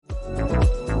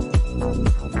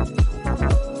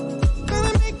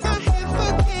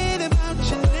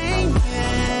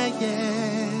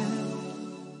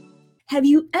Have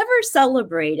you ever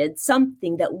celebrated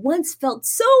something that once felt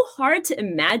so hard to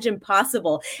imagine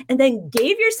possible and then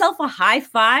gave yourself a high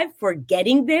five for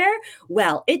getting there?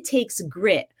 Well, it takes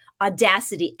grit,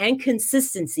 audacity, and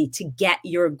consistency to get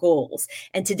your goals.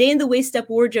 And today in the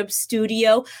waistUPwardrobe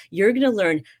studio, you're going to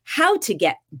learn how to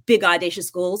get big, audacious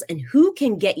goals and who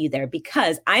can get you there,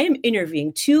 because I am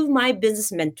interviewing two of my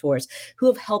business mentors who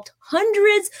have helped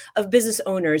hundreds of business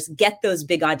owners get those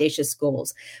big, audacious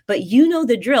goals. But you know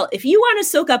the drill. If you want to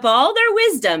soak up all their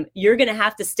wisdom, you're going to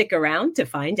have to stick around to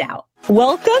find out.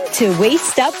 Welcome to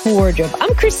waistUPwardrobe.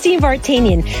 I'm Christine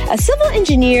Vartanian, a civil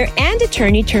engineer and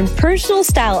attorney turned personal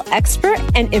style expert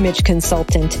and image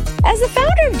consultant. As the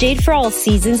founder of Jade for All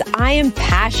Seasons, I am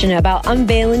passionate about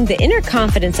unveiling the inner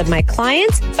confidence of my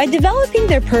clients by developing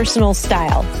their personal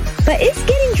style. But is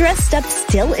getting dressed up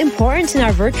still important in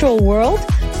our virtual world?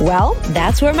 Well,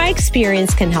 that's where my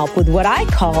experience can help with what I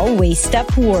call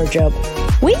waistUPwardrobe.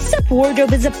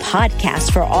 waistUPwardrobe is a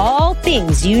podcast for all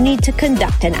things you need to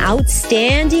conduct an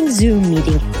outstanding Zoom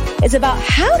meeting. It's about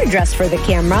how to dress for the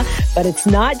camera, but it's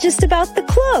not just about the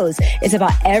clothes. It's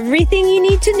about everything you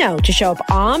need to know to show up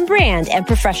on brand and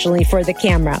professionally for the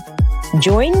camera.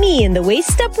 Join me in the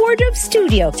waistUPwardrobe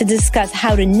studio to discuss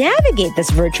how to navigate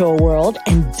this virtual world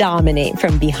and dominate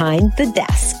from behind the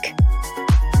desk.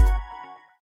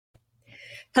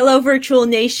 Hello, Virtual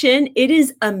Nation. It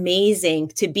is amazing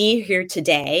to be here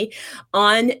today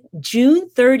on June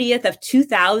 30th of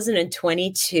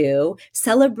 2022,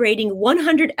 celebrating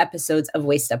 100 episodes of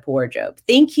waistUPwardrobe.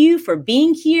 Thank you for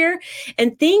being here.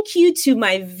 And thank you to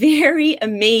my very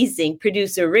amazing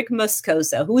producer, Rick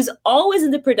Moscoso, who is always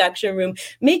in the production room,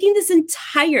 making this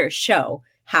entire show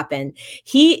happen.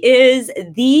 He is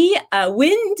the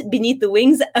wind beneath the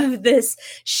wings of this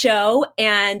show,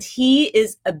 and he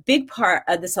is a big part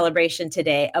of the celebration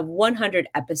today of 100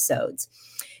 episodes.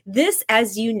 This,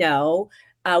 as you know,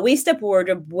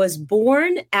 waistUPwardrobe was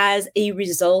born as a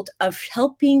result of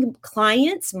helping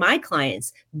clients, my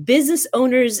clients, business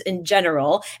owners in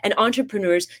general, and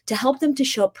entrepreneurs to help them to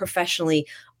show up professionally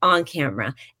on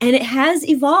camera. And it has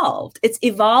evolved. It's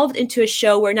evolved into a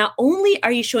show where not only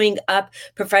are you showing up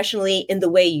professionally in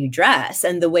the way you dress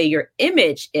and the way your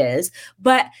image is,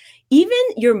 but even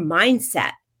your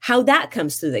mindset, how that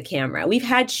comes through the camera. We've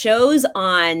had shows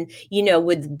on,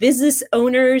 with business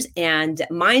owners and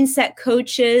mindset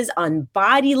coaches, on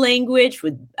body language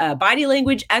with body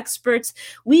language experts.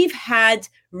 We've had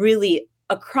really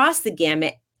across the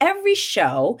gamut every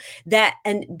show that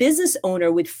a business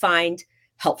owner would find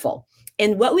helpful.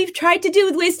 And what we've tried to do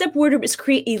with waistUPwardrobe is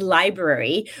create a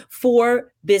library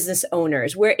for business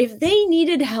owners where if they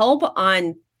needed help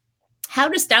on how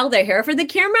to style their hair for the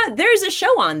camera, there's a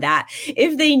show on that.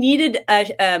 If they needed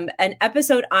an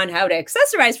episode on how to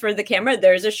accessorize for the camera,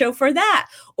 there's a show for that.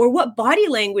 Or what body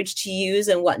language to use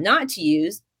and what not to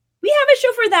use, we have a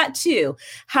show for that too.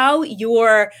 How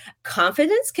your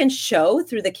confidence can show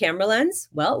through the camera lens,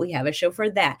 well, we have a show for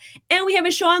that. And we have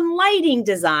a show on lighting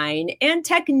design and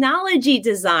technology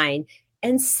design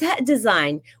and set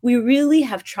design. We really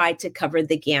have tried to cover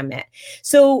the gamut.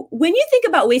 So when you think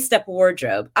about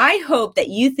waistUPwardrobe, I hope that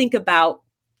you think about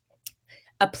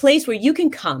a place where you can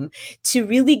come to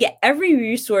really get every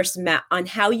resource met on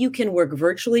how you can work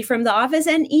virtually from the office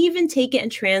and even take it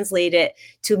and translate it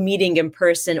to meeting in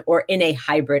person or in a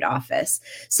hybrid office.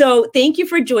 So thank you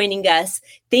for joining us.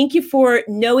 Thank you for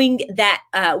knowing that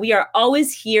we are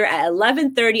always here at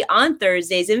 11:30 on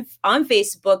Thursdays on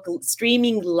Facebook,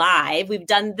 streaming live. We've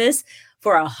done this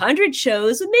for 100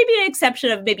 shows, with maybe an exception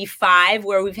of maybe 5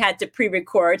 where we've had to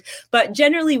pre-record. But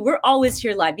generally, we're always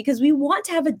here live because we want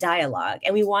to have a dialogue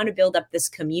and we want to build up this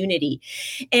community.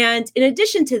 And in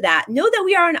addition to that, know that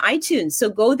we are on iTunes.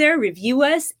 So go there, review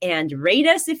us, and rate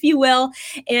us, if you will.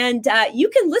 And you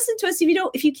can listen to us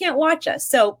if you can't watch us.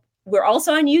 So we're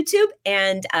also on YouTube,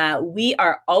 and we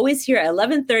are always here at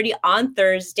 11:30 on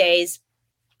Thursdays,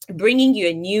 bringing you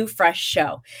a new, fresh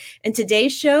show. And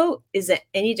today's show isn't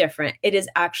any different. It is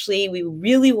actually, we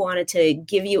really wanted to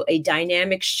give you a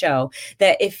dynamic show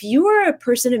that if you are a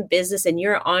person in business and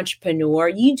you're an entrepreneur,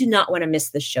 you do not want to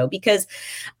miss the show, because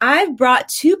I've brought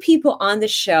two people on the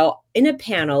show in a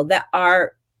panel that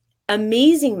are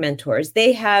amazing mentors.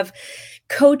 They have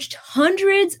coached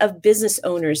hundreds of business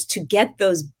owners to get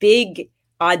those big,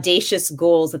 audacious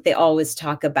goals that they always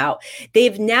talk about.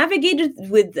 They've navigated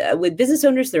with business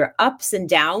owners their ups and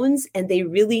downs, and they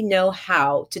really know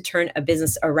how to turn a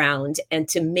business around and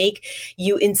to make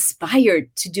you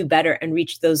inspired to do better and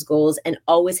reach those goals and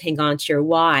always hang on to your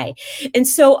why. And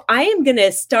so I am going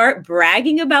to start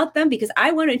bragging about them because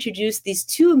I want to introduce these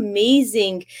two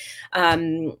amazing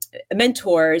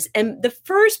mentors. And the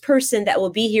first person that will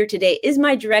be here today is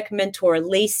my direct mentor,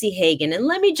 Lacey Hagan. And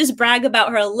let me just brag about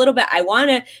her a little bit. I want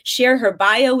to share her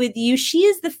bio with you. She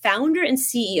is the founder and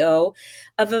CEO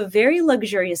of a very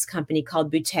luxurious company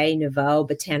called Beauté Nouveau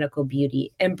Botanical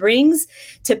Beauty, and brings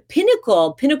to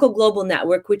Pinnacle Global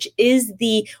Network, which is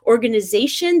the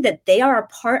organization that they are a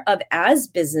part of as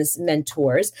business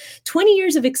mentors, 20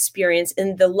 years of experience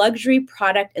in the luxury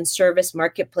product and service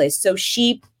marketplace. So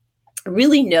she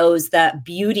really knows the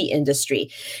beauty industry.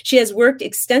 She has worked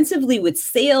extensively with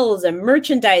sales and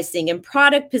merchandising and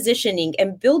product positioning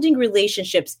and building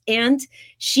relationships. And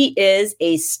she is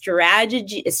a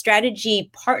strategy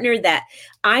partner that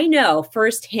I know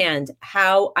firsthand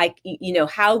how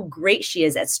great she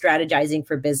is at strategizing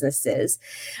for businesses.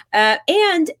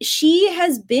 And she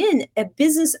has been a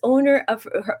business owner of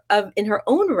in her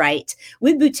own right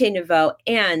with Beauté Nouveau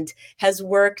and has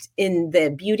worked in the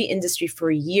beauty industry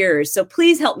for years. So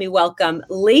please help me welcome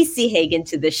Lacey Hagan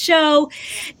to the show.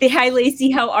 Hi, Lacey.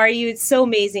 How are you? It's so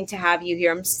amazing to have you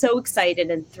here. I'm so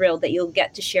excited and thrilled that you'll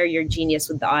get to share your genius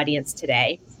with the audience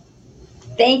today.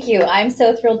 Thank you. I'm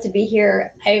so thrilled to be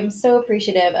here. I am so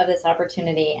appreciative of this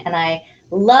opportunity, and I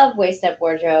love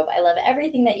waistUPwardrobe. I love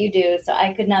everything that you do, so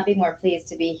I could not be more pleased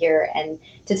to be here and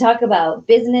to talk about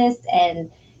business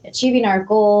and achieving our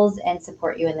goals and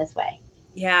support you in this way.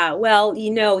 Yeah, well,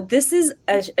 this is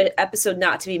an episode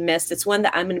not to be missed. It's one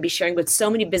that I'm going to be sharing with so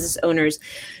many business owners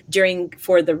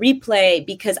for the replay,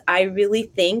 because I really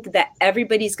think that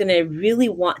everybody's going to really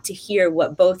want to hear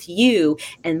what both you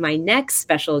and my next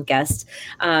special guest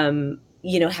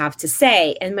have to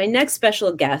say. And my next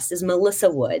special guest is Melissa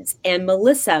Woods. And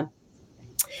Melissa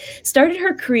started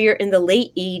her career in the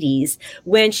late 80s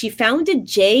when she founded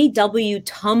J.W.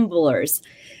 Tumbles,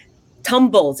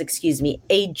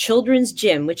 a children's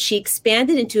gym, which she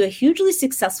expanded into a hugely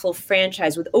successful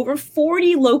franchise with over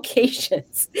 40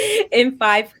 locations in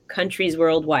 5 countries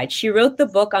worldwide. She wrote the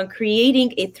book on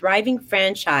creating a thriving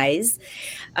franchise.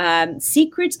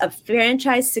 Secrets of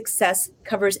Franchise Success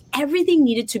covers everything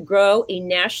needed to grow a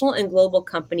national and global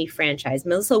company franchise.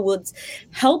 Melissa Woods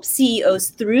helps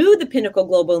CEOs through the Pinnacle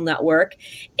Global Network,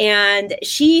 and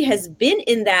she has been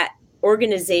in that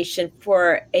organization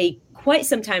for quite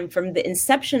some time, from the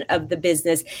inception of the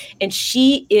business. And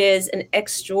she is an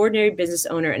extraordinary business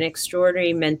owner, an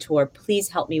extraordinary mentor. Please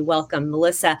help me welcome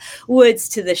Melissa Woods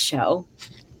to the show.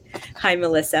 Hi,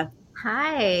 Melissa.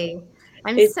 Hi.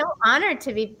 I'm so honored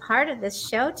to be part of this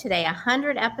show today.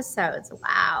 100 episodes.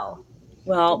 Wow.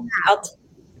 Well,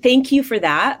 thank you for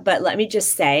that. But let me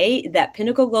just say that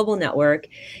Pinnacle Global Network,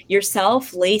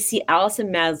 yourself, Lacey,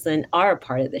 Allison, Maslin are a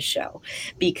part of the show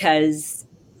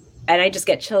and I just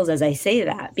get chills as I say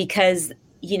that, because,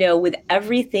 with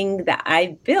everything that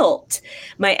I built,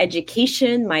 my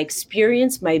education, my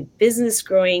experience, my business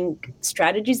growing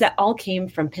strategies, that all came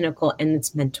from Pinnacle and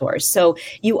its mentors. So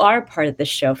you are part of the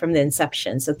show from the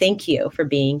inception. So thank you for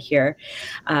being here.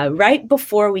 Right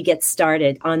before we get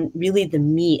started on really the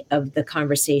meat of the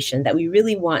conversation that we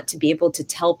really want to be able to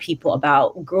tell people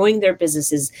about growing their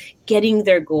businesses, getting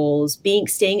their goals,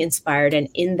 staying inspired, and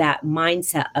in that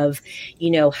mindset of,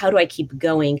 how do I keep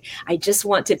going? I just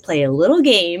want to play a little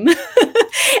game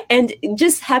and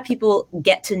just have people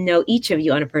get to know each of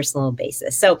you on a personal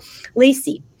basis. So,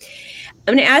 Lacey,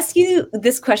 I'm going to ask you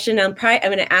this question. I'm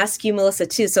going to ask you, Melissa,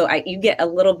 too. So you get a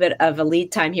little bit of a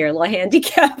lead time here, a little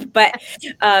handicap. But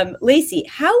Lacey,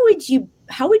 how would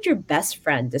your best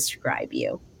friend describe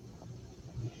you?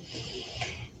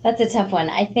 That's a tough one.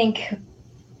 I think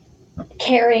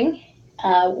caring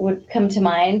would come to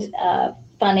mind.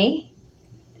 Funny,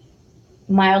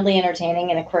 mildly entertaining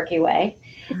in a quirky way.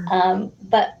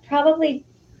 But probably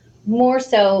more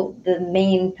so the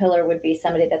main pillar would be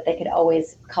somebody that they could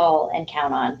always call and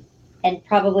count on, and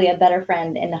probably a better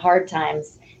friend in the hard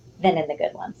times than in the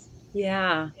good ones.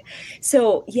 Yeah.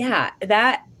 So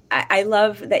I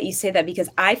love that you say that, because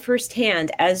I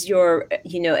firsthand, as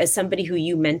as somebody who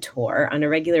you mentor on a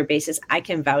regular basis, I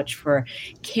can vouch for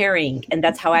caring. And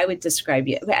that's how I would describe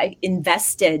you.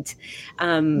 Invested.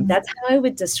 That's how I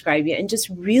would describe you. And just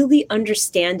really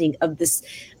understanding of this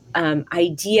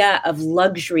idea of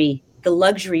luxury the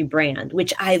luxury brand,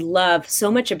 which I love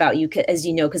so much about you, as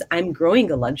you know, because I'm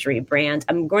growing a luxury brand.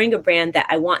 I'm growing a brand that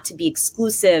I want to be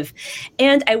exclusive,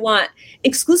 and I want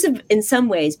exclusive in some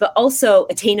ways, but also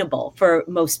attainable for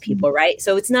most people, right?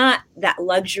 So it's not that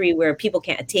luxury where people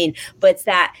can't attain, but it's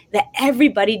that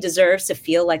everybody deserves to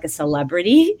feel like a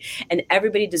celebrity, and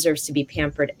everybody deserves to be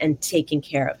pampered and taken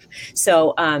care of.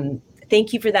 So,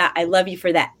 thank you for that. I love you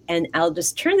for that. And I'll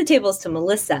just turn the tables to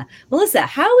Melissa. Melissa,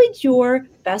 how would your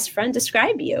best friend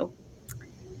describe you?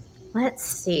 Let's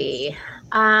see.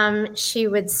 She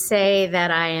would say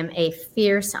that I am a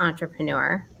fierce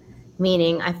entrepreneur,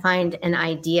 meaning I find an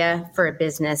idea for a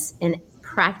business in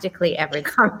practically every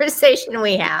conversation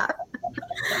we have.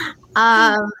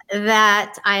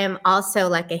 That I am also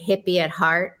like a hippie at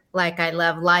heart. Like I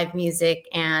love live music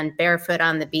and barefoot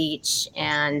on the beach,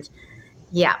 and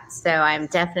yeah, so I'm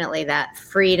definitely that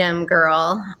freedom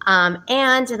girl,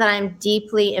 and that I'm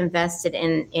deeply invested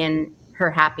in her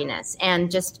happiness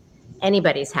and just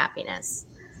anybody's happiness.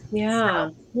 Yeah,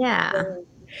 so, yeah.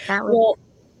 That was. Well,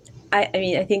 I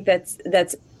mean, I think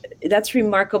that's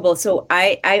remarkable. So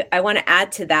I want to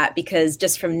add to that, because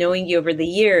just from knowing you over the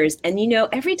years, and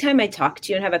every time I talk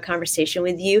to you and have a conversation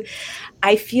with you,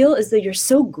 I feel as though you're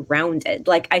so grounded.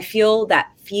 Like I feel that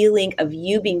feeling of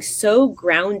you being so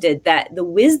grounded that the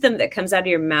wisdom that comes out of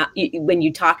your mouth when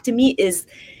you talk to me is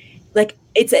like,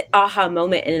 it's an aha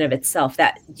moment in and of itself,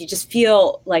 that you just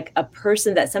feel like a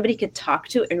person that somebody could talk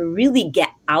to and really get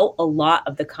out a lot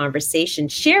of the conversation.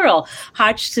 Cheryl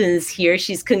Hodgson's here.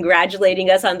 She's congratulating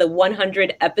us on the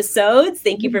 100 episodes.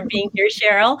 Thank you for being here,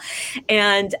 Cheryl.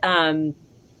 And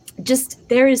just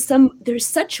there's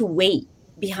such weight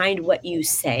behind what you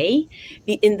say,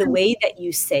 in the way that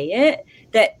you say it,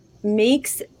 that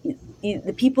makes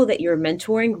the people that you're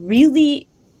mentoring really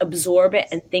absorb it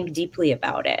and think deeply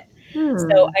about it.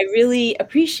 So I really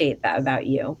appreciate that about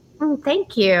you.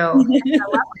 Thank you. I love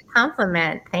the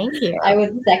compliment. Thank you. I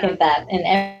would second that.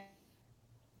 And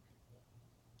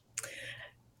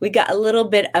we got a little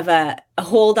bit of a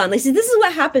hold on Lacey. This is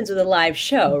what happens with a live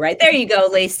show, right? There you go,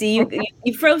 Lacey.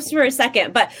 You froze for a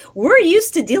second, but we're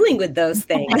used to dealing with those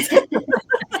things.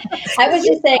 I was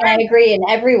just saying I agree in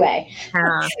every way.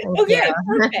 Okay,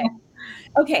 perfect.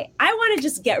 Okay, I want to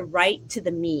just get right to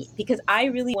the meat, because I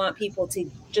really want people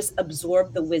to just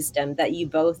absorb the wisdom that you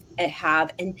both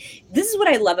have. And this is what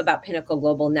I love about Pinnacle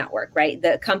Global Network, right?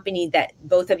 The company that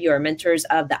both of you are mentors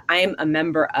of, that I'm a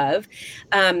member of,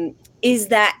 is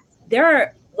that there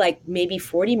are like maybe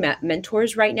 40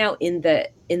 mentors right now in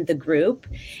the group,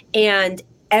 and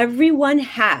everyone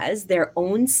has their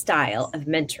own style of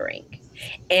mentoring.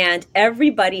 And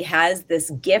everybody has this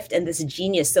gift and this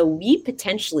genius. So we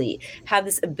potentially have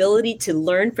this ability to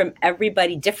learn from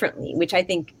everybody differently, which I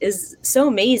think is so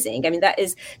amazing. I mean,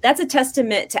 that's a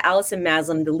testament to Allison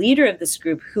Maslam, the leader of this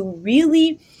group, who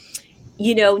really,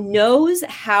 knows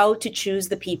how to choose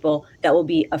the people that will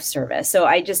be of service. So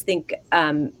I just think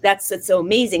that's so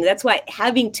amazing. That's why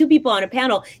having two people on a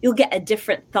panel, you'll get a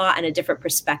different thought and a different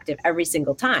perspective every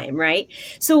single time, right?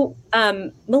 So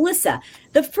Melissa,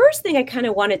 the first thing I kind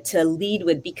of wanted to lead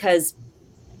with, because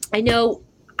I know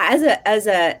as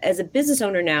a business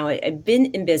owner now, I've been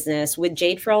in business with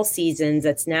Jade for All Seasons,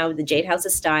 that's now the Jade House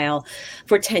of Style,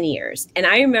 for 10 years. And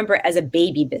I remember as a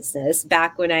baby business,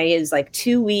 back when I was like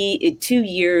 2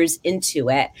 years into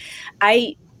it,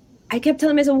 I kept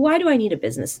telling myself, why do I need a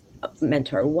business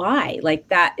mentor? Why? Like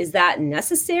that, is that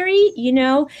necessary?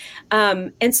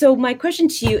 And so my question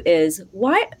to you is,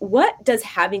 what does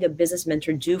having a business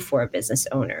mentor do for a business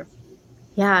owner?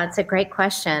 Yeah, it's a great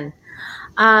question.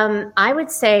 I would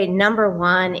say number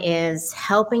one is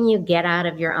helping you get out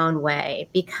of your own way,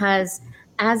 because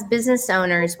as business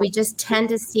owners, we just tend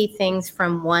to see things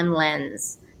from one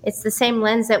lens. It's the same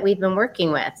lens that we've been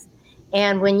working with.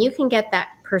 And when you can get that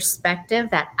perspective,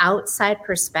 that outside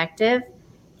perspective,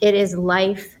 it is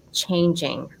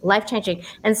life-changing.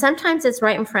 And sometimes it's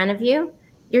right in front of you.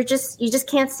 You just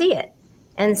can't see it.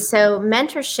 And so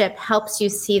mentorship helps you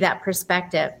see that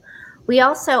perspective. We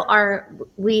also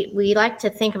we like to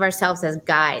think of ourselves as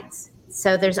guides.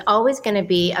 So there's always going to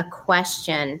be a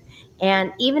question.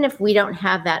 And even if we don't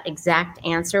have that exact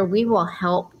answer, we will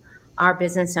help our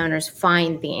business owners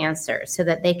find the answer so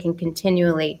that they can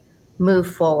continually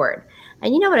move forward.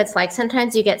 And you know what it's like?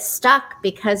 Sometimes you get stuck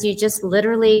because you just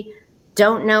literally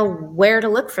don't know where to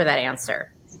look for that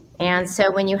answer. And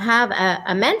so when you have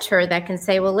a mentor that can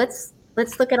say, well, let's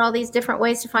look at all these different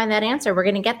ways to find that answer, we're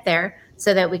going to get there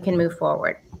so that we can move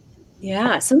forward.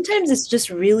 Yeah, sometimes it's just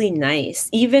really nice,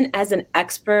 even as an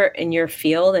expert in your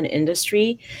field and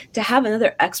industry, to have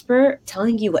another expert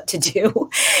telling you what to do.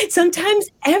 Sometimes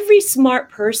every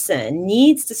smart person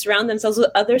needs to surround themselves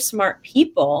with other smart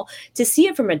people to see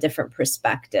it from a different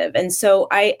perspective. And so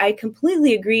I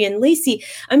completely agree. And Lacey,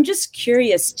 I'm just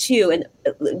curious too, and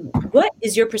what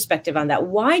is your perspective on that?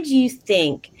 Why do you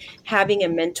think having a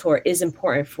mentor is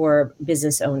important for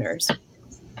business owners?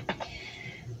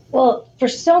 Well, for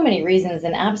so many reasons,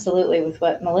 and absolutely with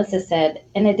what Melissa said.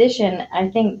 In addition, I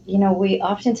think, we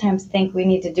oftentimes think we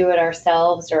need to do it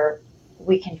ourselves, or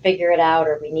we can figure it out,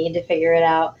 or we need to figure it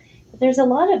out. But there's a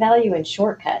lot of value in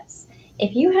shortcuts.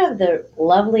 If you have the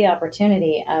lovely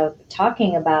opportunity of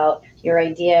talking about your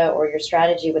idea or your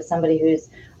strategy with somebody who's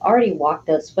already walked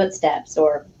those footsteps,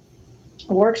 or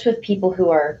works with people who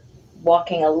are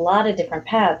walking a lot of different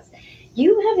paths,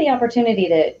 you have the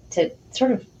opportunity to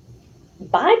sort of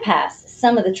bypass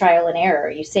some of the trial and error.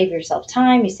 You save yourself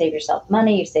time, you save yourself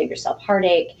money, you save yourself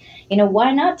heartache.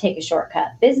 Why not take a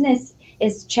shortcut? Business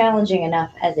is challenging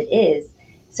enough as it is.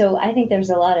 So I think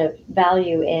there's a lot of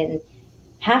value in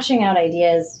hashing out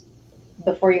ideas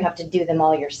before you have to do them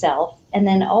all yourself. And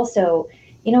then also,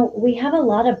 we have a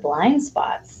lot of blind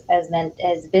spots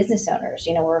as business owners.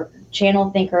 We're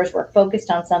channel thinkers, we're focused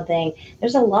on something.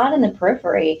 There's a lot in the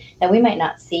periphery that we might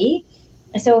not see.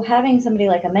 So having somebody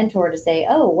like a mentor to say,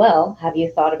 oh, well, have you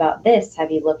thought about this?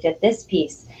 Have you looked at this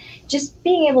piece? Just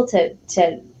being able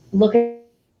to look at.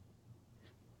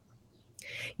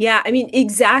 Yeah, I mean,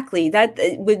 exactly. That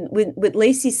what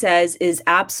Lacey says is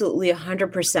absolutely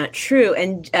 100% true.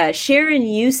 And Sharon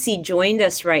UC joined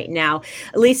us right now.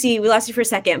 Lacey, we lost you for a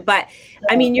second, but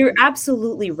I mean, you're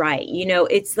absolutely right.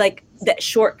 It's like that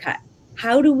shortcut.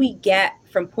 How do we get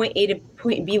from point A to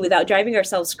point B without driving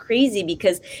ourselves crazy?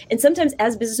 And sometimes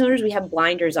as business owners, we have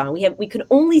blinders on. We can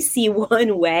only see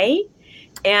one way.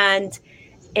 And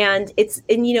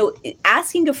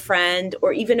asking a friend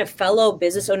or even a fellow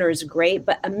business owner is great,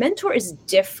 but a mentor is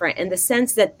different in the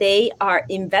sense that they are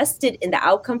invested in the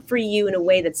outcome for you in a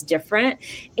way that's different,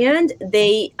 and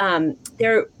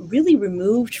they're really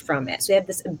removed from it. So they have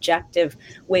this objective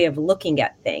way of looking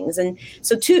at things. And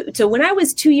so when I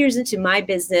was 2 years into my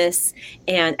business,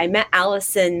 and I met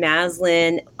Allison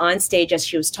Maslin on stage as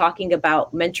she was talking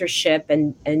about mentorship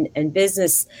and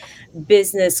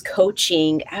business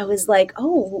coaching, I was like,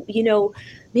 oh,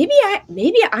 maybe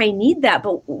I need that,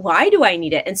 but why do I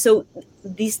need it? And so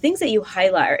these things that you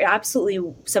highlight are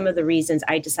absolutely some of the reasons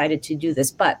I decided to do this.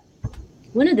 But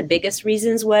one of the biggest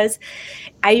reasons was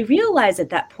I realized at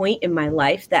that point in my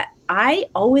life that I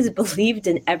always believed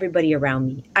in everybody around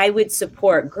me. I would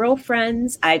support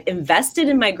girlfriends. I've invested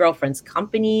in my girlfriends'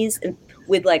 companies and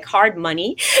with like hard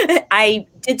money. I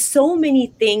did so many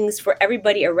things for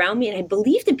everybody around me, and I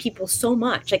believed in people so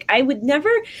much. Like I would never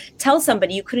tell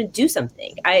somebody you couldn't do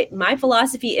something. My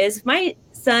philosophy is if my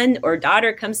son or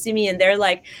daughter comes to me and they're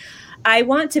like, I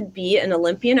want to be an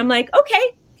Olympian, I'm like,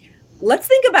 okay, let's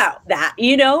think about that.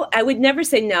 I would never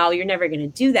say, no, you're never going to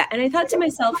do that. And I thought to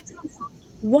myself,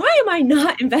 why am I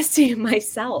not investing in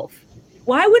myself?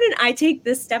 Why wouldn't I take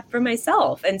this step for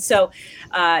myself? And so,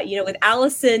 with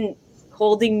Allison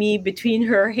holding me between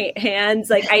her hands,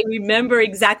 like I remember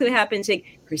exactly what happened. She's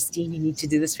like, Christine, you need to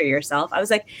do this for yourself. I was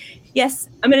like, yes,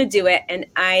 I'm going to do it. And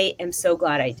I am so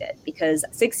glad I did, because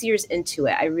 6 years into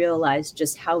it, I realized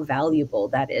just how valuable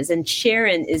that is. And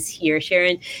Sharon is here.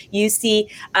 Sharon, UC,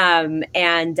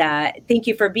 and thank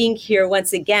you for being here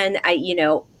once again.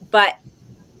 But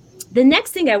the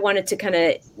next thing I wanted to kind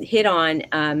of hit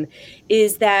on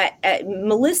is that,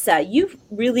 Melissa, you've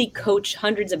really coached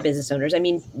hundreds of business owners. I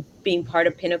mean, being part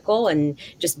of Pinnacle and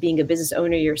just being a business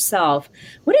owner yourself,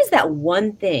 what is that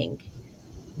one thing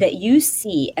that you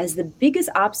see as the biggest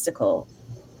obstacle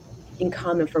in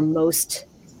common for most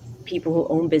people who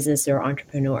own business or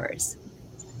entrepreneurs?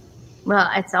 Well,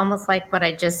 it's almost like what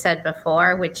I just said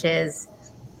before, which is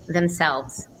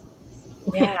themselves.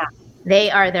 Yeah. They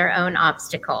are their own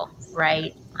obstacle,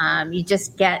 right?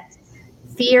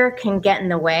 Fear can get in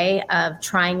the way of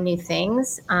trying new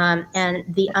things. And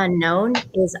the unknown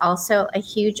is also a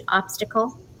huge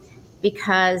obstacle,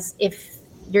 because if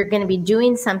you're going to be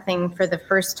doing something for the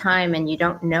first time and you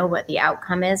don't know what the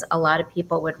outcome is, a lot of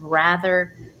people would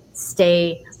rather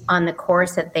stay on the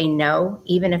course that they know,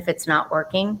 even if it's not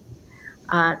working.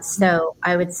 So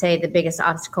I would say the biggest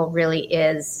obstacle really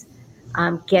is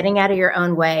getting out of your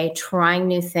own way, trying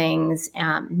new things,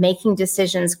 making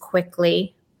decisions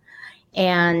quickly,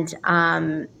 and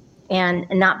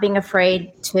not being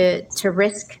afraid to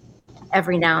risk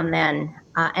every now and then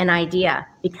an idea,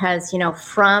 because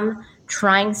from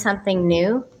trying something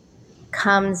new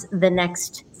comes the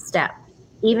next step.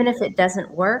 Even if it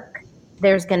doesn't work,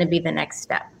 there's going to be the next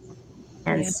step.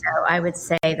 And so I would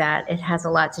say that it has a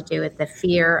lot to do with the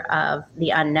fear of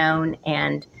the unknown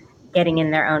and getting in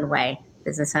their own way,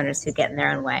 business owners who get in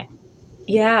their own way.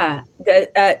 Yeah,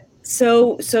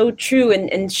 so true.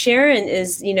 And Sharon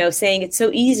is, saying it's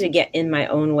so easy to get in my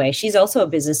own way. She's also a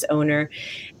business owner,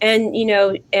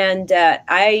 and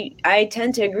I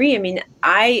tend to agree. I mean,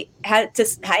 I had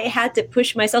to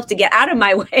push myself to get out of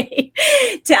my way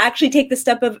to actually take the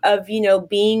step of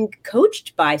being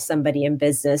coached by somebody in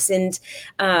business, and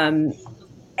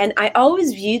I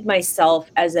always viewed myself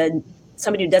as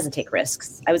somebody who doesn't take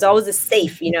risks. I was always a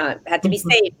safe, had to be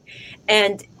safe,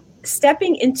 and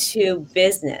stepping into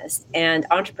business and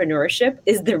entrepreneurship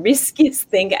is the riskiest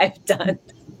thing I've done,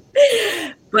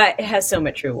 but it has so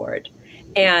much reward.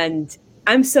 And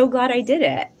I'm so glad I did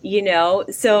it,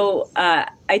 So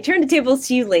I turn the tables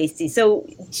to you, Lacey. So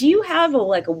do you have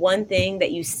a one thing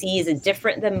that you see is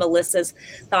different than Melissa's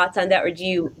thoughts on that? Or do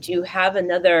you have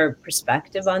another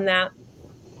perspective on that?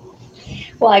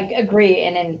 Well, I agree.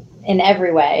 And in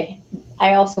every way,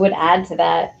 I also would add to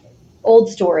that old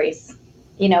stories.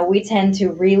 We tend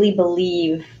to really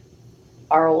believe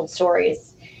our old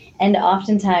stories. And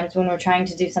oftentimes when we're trying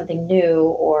to do something new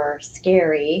or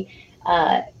scary,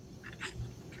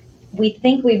 we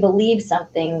think we believe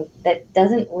something that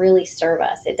doesn't really serve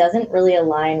us. It doesn't really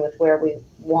align with where we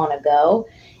want to go,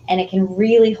 and it can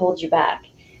really hold you back.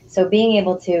 So being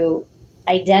able to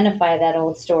identify that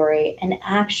old story and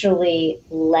actually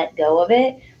let go of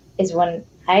it is when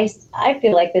I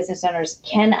feel like business owners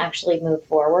can actually move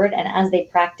forward. And as they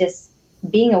practice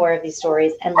being aware of these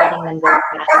stories and letting them go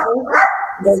faster,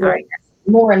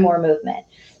 more and more movement.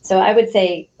 So I would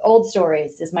say old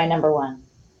stories is my number one.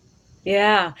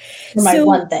 Yeah. My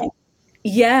one thing.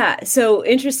 Yeah. So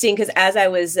interesting, because as I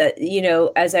was,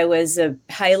 highlighting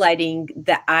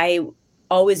that I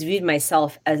always viewed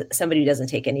myself as somebody who doesn't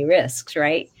take any risks,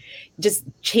 right? Just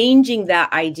changing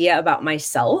that idea about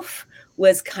myself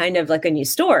was kind of like a new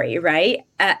story, right?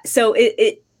 So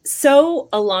it so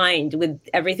aligned with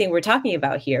everything we're talking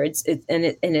about here. It's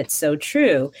so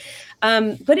true.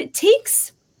 But it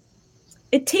takes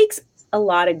a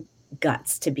lot of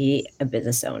guts to be a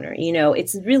business owner.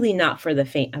 It's really not for the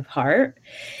faint of heart.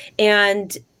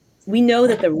 And we know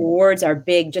that the rewards are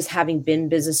big, just having been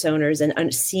business owners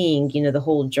and seeing, the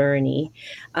whole journey.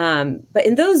 But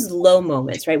in those low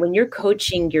moments, right, when you're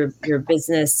coaching your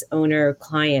business owner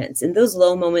clients, in those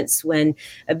low moments when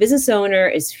a business owner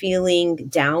is feeling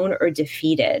down or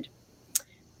defeated,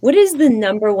 what is the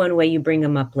number one way you bring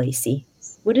them up, Lacey?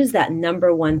 What is that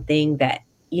number one thing that,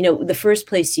 the first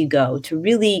place you go to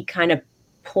really kind of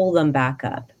pull them back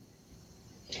up?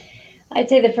 I'd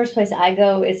say the first place I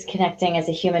go is connecting as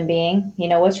a human being.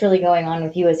 What's really going on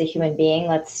with you as a human being?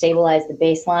 Let's stabilize the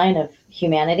baseline of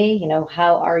humanity.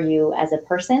 How are you as a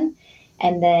person?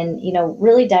 And then,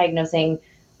 really diagnosing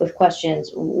with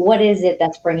questions. What is it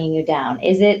that's bringing you down?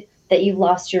 Is it that you've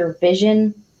lost your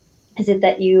vision? Is it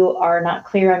that you are not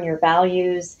clear on your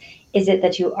values? Is it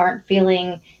that you aren't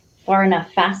feeling far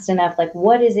enough, fast enough? Like,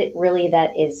 what is it really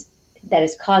that is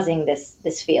causing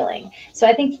this feeling? So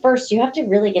I think first you have to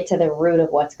really get to the root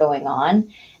of what's going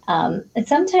on. And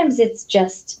sometimes it's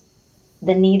just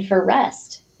the need for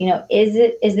rest.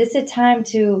 Is this a time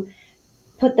to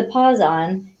put the pause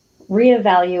on,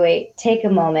 reevaluate, take a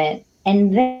moment,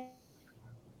 and then.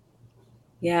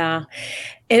 Yeah.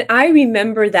 And I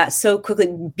remember that so quickly,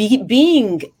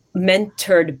 being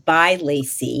mentored by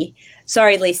Lacey.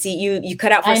 Sorry, Lacey, you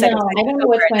cut out for a second. I don't know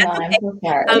what's going on. I'm so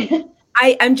sorry.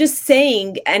 I'm just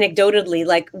saying anecdotally,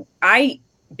 like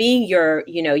being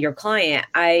your client,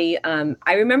 I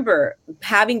remember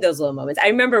having those low moments. I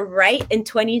remember right in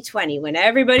 2020 when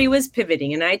everybody was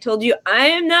pivoting and I told you, I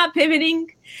am not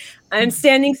pivoting. I'm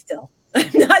standing still. I'm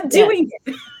not doing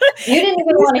it. You didn't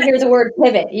even want to hear the word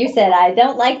pivot. You said, I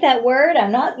don't like that word.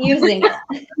 I'm not using it.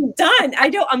 I'm done.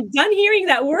 I'm done hearing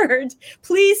that word.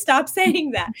 Please stop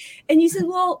saying that. And you said,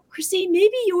 well, Christine,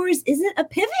 maybe yours isn't a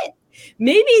pivot.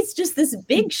 Maybe it's just this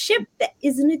big ship that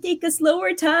is going to take a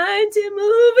slower time to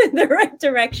move in the right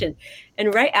direction.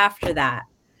 And right after that,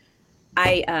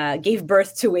 I gave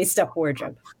birth to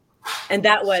waistUPwardrobe. And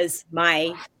that was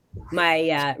my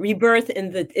rebirth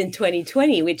in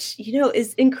 2020, which,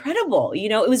 is incredible.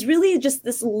 It was really just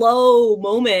this low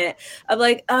moment of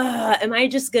like, am I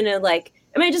just going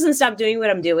to stop doing what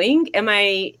I'm doing? Am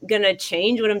I going to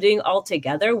change what I'm doing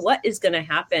altogether? What is going to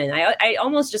happen? I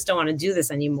almost just don't want to do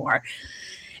this anymore.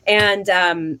 And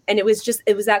it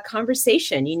was that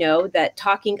conversation, that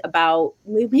talking about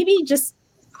maybe just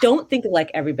don't think like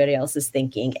everybody else is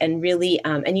thinking, and really,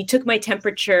 and you took my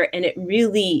temperature, and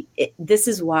this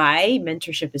is why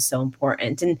mentorship is so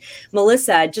important. And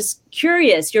Melissa, just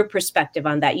curious, your perspective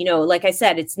on that. Like I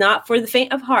said, it's not for the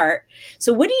faint of heart.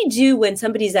 So what do you do when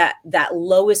somebody's at that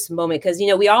lowest moment? Because,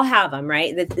 we all have them,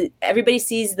 right? Everybody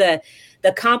sees the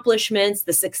accomplishments,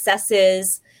 the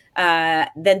successes,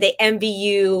 then they envy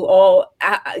you,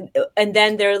 and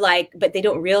then they're like, but they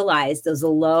don't realize those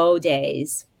low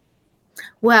days.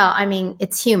 Well, I mean,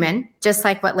 it's human, just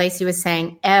like what Lacey was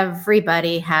saying.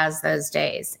 Everybody has those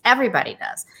days. Everybody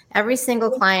does. Every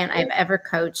single client I've ever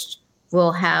coached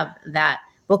will have that,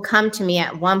 will come to me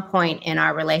at one point in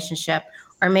our relationship,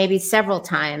 or maybe several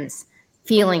times,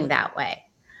 feeling that way.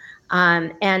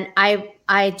 And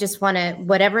I just want to,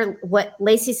 what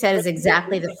Lacey said is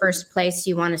exactly the first place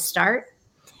you want to start.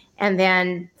 And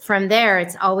then from there,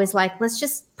 it's always like, let's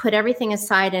just put everything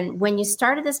aside. And when you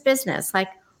started this business, like,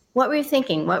 what were you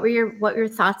thinking? What were your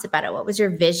thoughts about it? What was your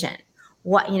vision?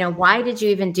 Why did you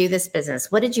even do this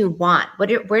business? What did you want?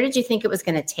 Where did you think it was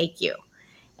going to take you?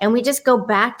 And we just go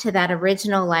back to that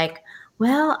original, like,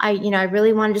 well, I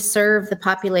really wanted to serve the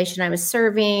population I was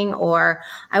serving, or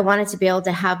I wanted to be able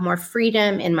to have more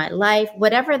freedom in my life,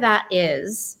 whatever that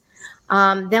is.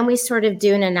 Then we sort of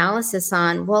do an analysis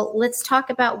on, well, let's talk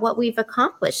about what we've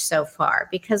accomplished so far,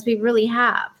 because we really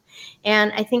have.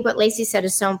 And I think what Lacey said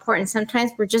is so important.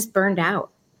 Sometimes we're just burned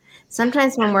out.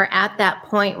 Sometimes when we're at that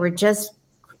point, we're just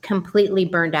completely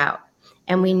burned out,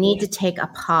 and we need to take a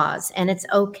pause, and it's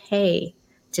okay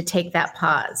to take that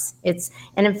pause.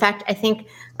 And in fact, I think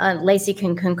Lacey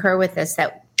can concur with this,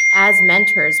 that as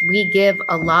mentors, we give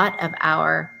a lot of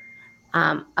our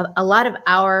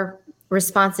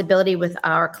responsibility with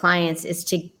our clients is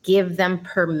to give them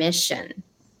permission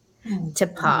to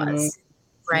pause,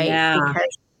 right? Yeah.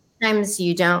 Because sometimes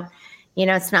you don't,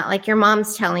 it's not like your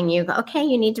mom's telling you, okay,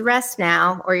 you need to rest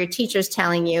now, or your teacher's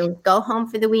telling you, go home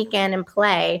for the weekend and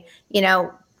play.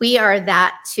 We are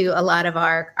that to a lot of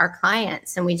our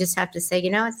clients, and we just have to say,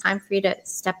 it's time for you to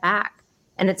step back,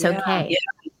 and it's okay. Yeah.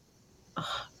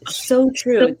 Oh, it's so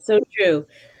true. It's so true.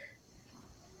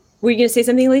 Were you going to say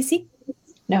something, Lacey?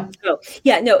 No. Oh,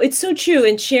 yeah, no, it's so true.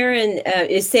 And Sharon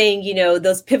is saying,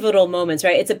 those pivotal moments,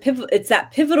 right? It's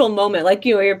that pivotal moment, like,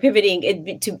 you're pivoting.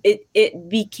 It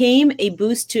became a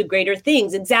boost to greater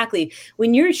things. Exactly.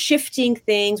 When you're shifting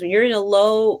things, when you're in a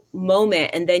low moment,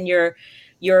 and then you're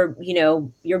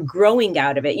growing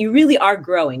out of it, you really are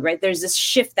growing, right? There's this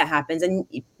shift that happens, and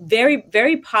very,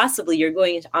 very possibly you're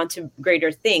going on to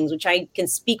greater things, which I can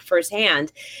speak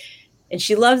firsthand. And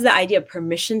she loves the idea of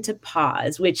permission to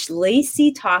pause, which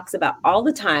Lacey talks about all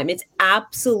the time. It's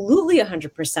absolutely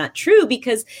 100% true,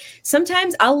 because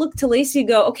sometimes I'll look to Lacey and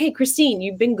go, okay, Christine,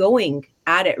 you've been going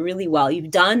at it really well. You've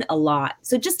done a lot.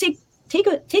 So just take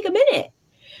a minute.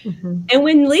 Mm-hmm. And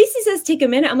when Lacey says take a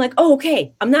minute, I'm like, oh,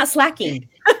 okay, I'm not slacking.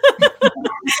 I'm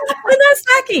not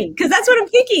slacking, because that's what I'm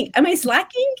thinking. Am I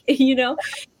slacking?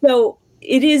 So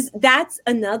that's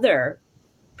another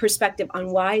perspective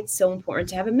on why it's so important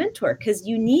to have a mentor, because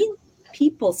you need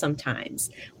people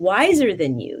sometimes wiser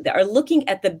than you that are looking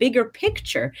at the bigger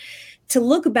picture to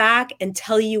look back and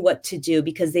tell you what to do,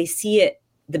 because they see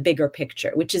the bigger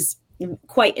picture, which is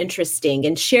quite interesting.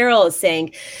 And Cheryl is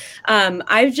saying,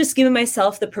 I've just given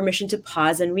myself the permission to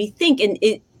pause and rethink. And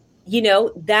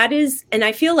that is, and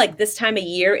I feel like this time of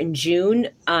year in June,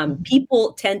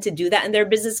 people tend to do that in their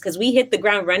business, because we hit the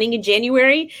ground running in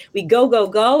January. We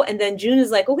go. And then June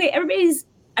is like, okay, everybody's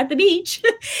at the beach.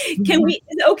 Is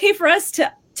it okay for us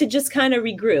to just kind of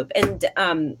regroup? And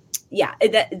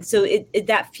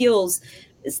that feels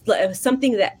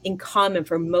something that in common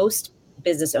for most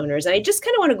business owners. And I just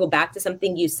kind of want to go back to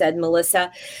something you said,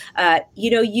 Melissa.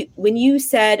 When you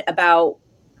said about,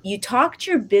 you talk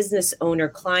to your business owner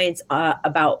clients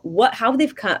about how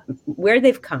they've come, where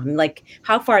they've come, like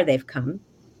how far they've come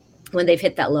when they've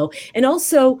hit that low, and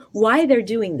also why they're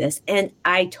doing this. And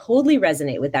I totally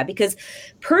resonate with that, because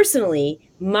personally,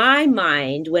 my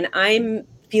mind, when I'm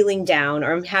feeling down,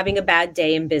 or I'm having a bad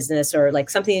day in business, or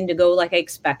like something didn't go like I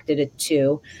expected it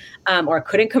to, or I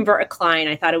couldn't convert a client,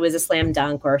 I thought it was a slam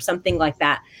dunk or something like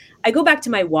that, I go back to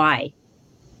my why.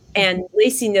 And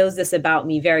Lacey knows this about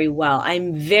me very well.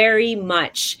 I'm very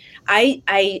much, I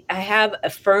have a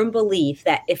firm belief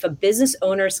that if a business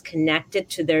owner is connected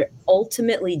to their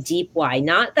ultimately deep why,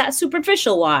 not that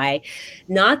superficial why,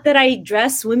 not that I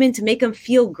dress women to make them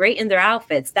feel great in their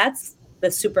outfits, that's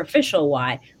the superficial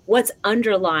why. What's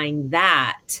underlying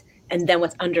that, and then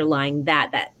what's underlying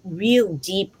that real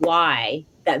deep why,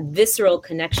 that visceral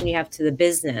connection you have to the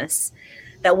business,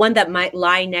 that one that might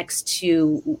lie next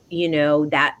to,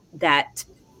 that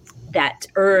that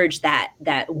urge,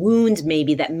 that wound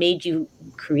maybe that made you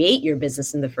create your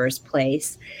business in the first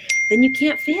place, then you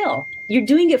can't fail. You're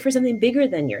doing it for something bigger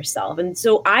than yourself. And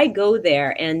so I go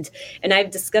there, and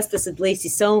I've discussed this with Lacey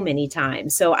so many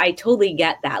times. So I totally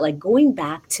get that. Like, going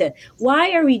back to,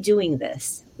 why are we doing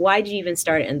this? Why did you even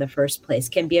start it in the first place?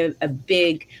 Can be a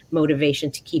big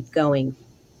motivation to keep going.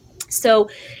 So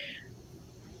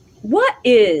what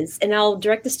is, and I'll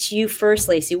direct this to you first,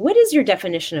 Lacey, what is your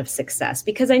definition of success?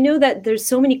 Because I know that there's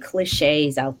so many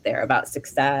cliches out there about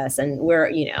success, and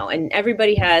and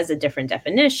everybody has a different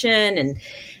definition.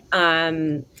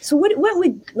 And so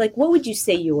what would you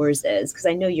say yours is? Because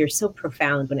I know you're so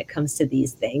profound when it comes to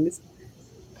these things.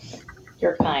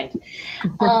 You're kind.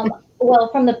 Well,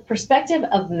 from the perspective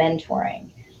of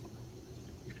mentoring,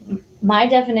 my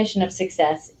definition of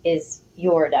success is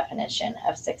your definition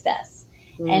of success.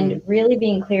 And really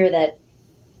being clear that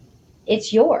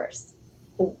it's yours.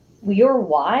 Your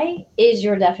why is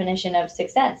your definition of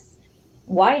success.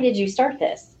 Why did you start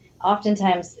this?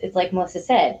 Oftentimes, it's like Melissa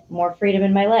said, more freedom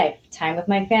in my life, time with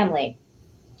my family.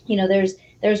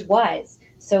 There's whys.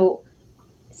 So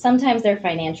sometimes they're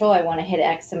financial. I want to hit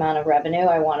X amount of revenue.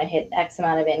 I want to hit X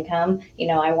amount of income.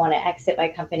 I want to exit my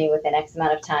company within X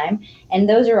amount of time. And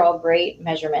those are all great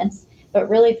measurements. But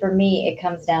really, for me, it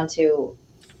comes down to,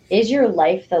 is your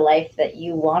life the life that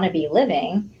you want to be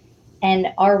living? And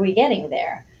are we getting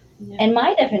there? Yeah. And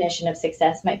my definition of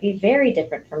success might be very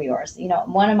different from yours.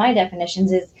 One of my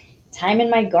definitions is time in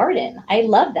my garden. I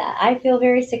love that. I feel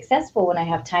very successful when I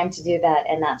have time to do that.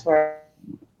 And that's where.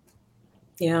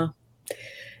 Yeah.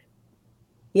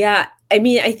 Yeah. I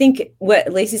mean, I think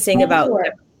what Lacey's saying about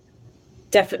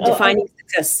defining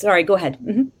success. Sorry, go ahead.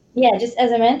 Mm-hmm. Yeah. Just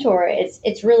as a mentor,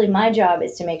 it's really my job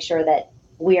is to make sure that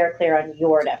we are clear on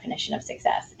your definition of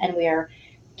success, and we are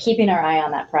keeping our eye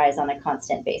on that prize on a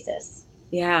constant basis.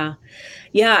 Yeah.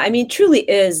 Yeah. I mean, truly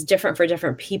is different for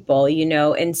different people,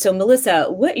 And so, Melissa,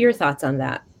 what are your thoughts on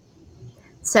that?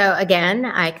 So again,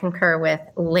 I concur with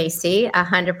Lacey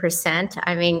 100%.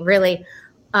 I mean, really,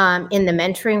 in the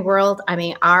mentoring world, I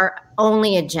mean, our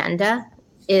only agenda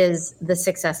is the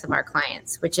success of our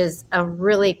clients, which is a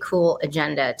really cool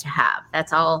agenda to have. That's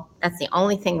the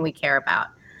only thing we care about.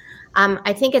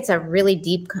 I think it's a really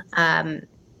deep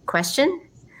question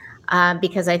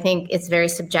because I think it's very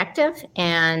subjective.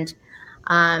 And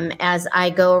as I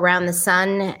go around the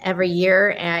sun every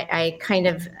year, I kind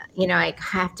of, I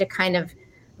have to kind of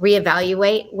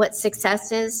reevaluate what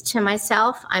success is to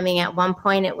myself. I mean, at one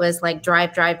point it was like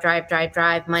drive, money.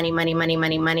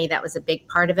 That was a big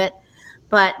part of it.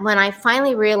 But when I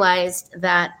finally realized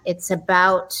that it's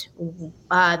about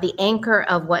the anchor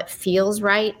of what feels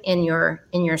right in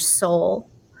your soul,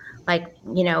 like,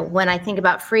 when I think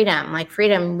about freedom,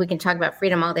 we can talk about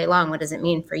freedom all day long. What does it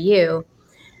mean for you?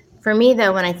 For me,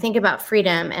 though, when I think about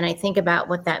freedom and I think about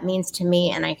what that means to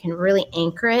me, and I can really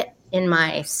anchor it in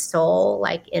my soul,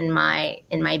 like in my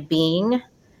being,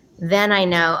 then I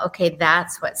know, okay,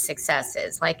 that's what success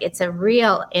is. Like, it's a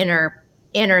real inner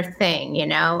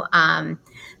thing,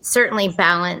 certainly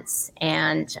balance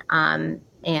and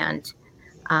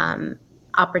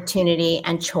opportunity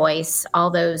and choice. All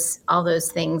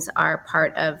those things are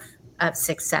part of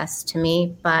success to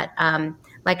me. But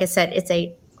like I said, it's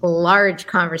a large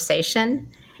conversation.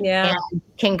 Yeah, and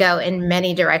can go in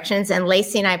many directions. And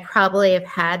Lacey and I probably have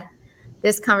had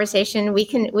this conversation. We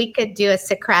could do a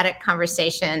Socratic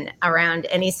conversation around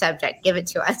any subject. Give it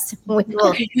to us. We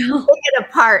will pick it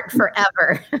apart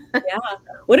forever. Yeah.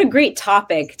 What a great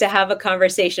topic to have a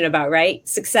conversation about, right?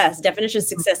 Success, definition of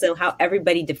success, and how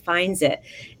everybody defines it,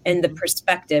 and the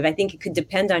perspective. I think it could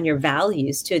depend on your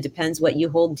values too. It depends what you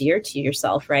hold dear to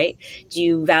yourself, right? Do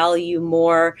you value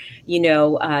more,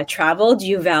 travel? Do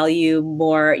you value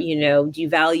more, do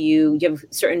you have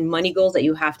certain money goals that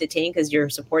you have to attain because you're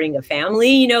supporting a family?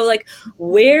 Like,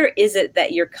 where is it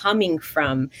that you're coming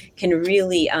from can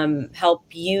really help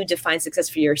you define success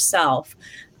for yourself.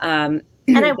 And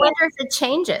I wonder if it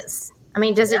changes. I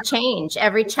mean, does it change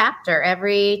every chapter,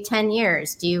 every 10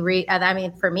 years? Do you read? I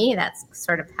mean, for me, that's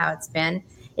sort of how it's been.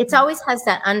 It's always has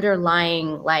that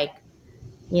underlying,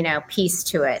 piece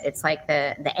to it. It's like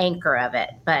the anchor of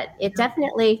it, but it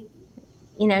definitely,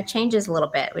 changes a little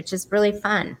bit, which is really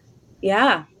fun.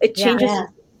 Yeah, it changes. Yeah.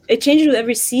 It changes with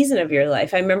every season of your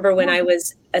life. I remember when I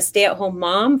was a stay-at-home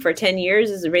mom for 10 years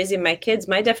as raising my kids,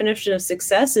 my definition of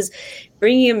success is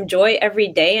bringing them joy every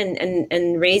day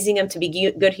and raising them to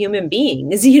be good human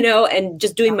beings, and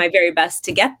just doing my very best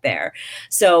to get there.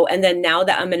 So, and then now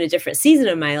that I'm in a different season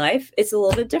of my life, it's a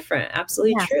little bit different.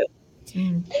 Absolutely true.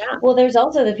 Mm. Yeah. Well, there's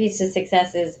also the piece of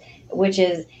success which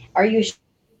is, are you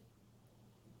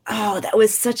Oh, that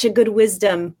was such a good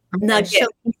wisdom nugget. She'll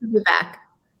be back.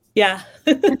 Yeah.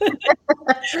 Wait,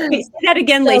 say that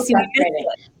again, Lacey.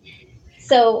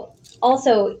 So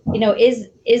also, is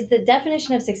the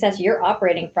definition of success you're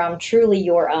operating from truly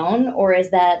your own, or is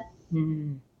that?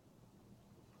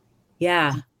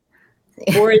 Yeah.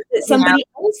 Or is it somebody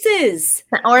else's?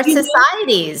 Or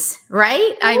society's,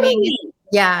 right? Totally. I mean,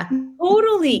 yeah.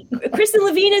 Totally. Kristen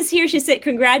Levine is here. She said,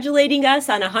 congratulating us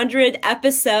on 100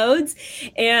 episodes.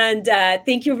 And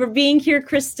thank you for being here,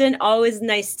 Kristen. Always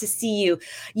nice to see you.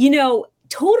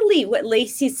 Totally what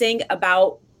Lacey's saying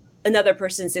about another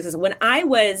person's success. When I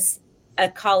was a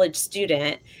college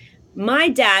student, my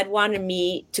dad wanted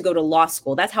me to go to law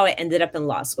school. That's how I ended up in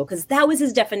law school, because that was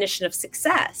his definition of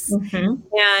success.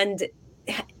 And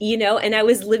and I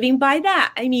was living by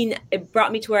that. I mean, it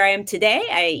brought me to where I am today.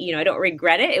 I don't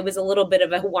regret it. It was a little bit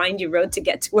of a windy road to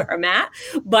get to where I'm at,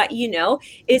 but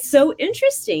it's so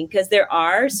interesting because there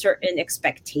are certain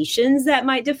expectations that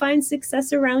might define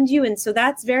success around you. And so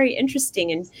that's very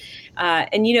interesting.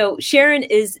 And Sharon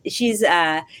she's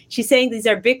saying these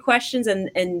are big questions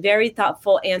and very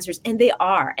thoughtful answers. And they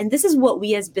are. And this is what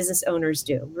we as business owners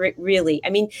do, really. I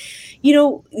mean,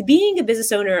 being a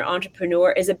business owner or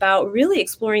entrepreneur is about really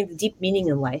exploring the deep meaning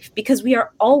in life, because we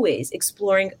are always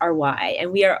exploring our why,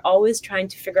 and we are always trying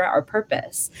to figure out our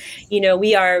purpose.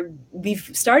 We've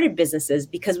started businesses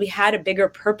because we had a bigger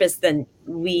purpose than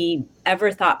we ever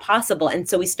thought possible. And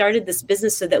so we started this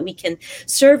business so that we can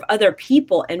serve other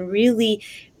people and really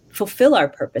fulfill our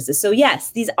purposes. So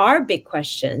yes, these are big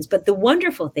questions, but the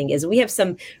wonderful thing is we have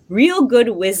some real good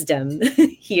wisdom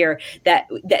here that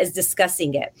is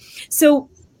discussing it. So,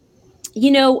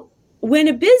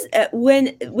 when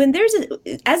there's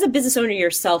as a business owner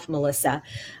yourself, Melissa,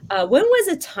 when was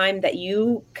a time that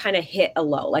you kind of hit a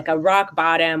low, like a rock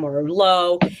bottom or a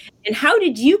low, and how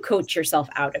did you coach yourself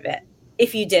out of it,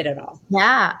 if you did at all?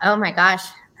 Yeah. Oh my gosh.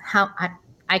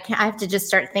 I have to just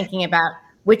start thinking about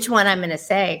which one I'm going to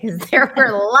say, because there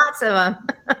were lots of them,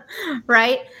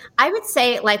 right? I would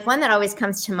say one that always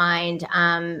comes to mind.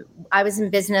 I was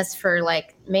in business for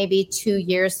maybe 2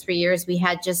 years, 3 years. We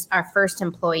had just our first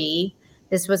employee.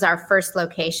 This was our first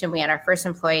location. We had our first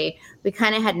employee. We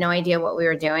kind of had no idea what we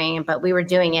were doing, but we were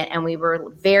doing it, and we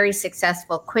were very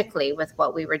successful quickly with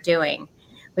what we were doing.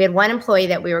 We had one employee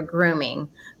that we were grooming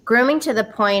to the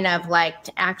point of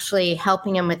actually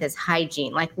helping him with his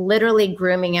hygiene, literally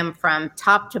grooming him from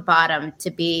top to bottom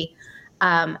to be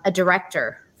a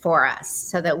director for us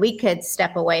so that we could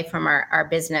step away from our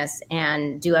business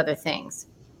and do other things.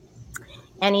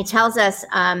 And he tells us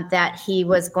that he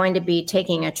was going to be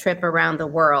taking a trip around the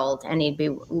world, and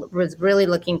was really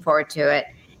looking forward to it.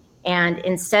 And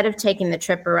instead of taking the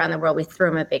trip around the world, we threw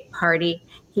him a big party.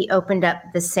 He opened up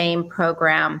the same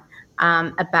program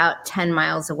about 10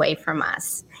 miles away from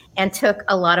us, and took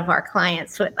a lot of our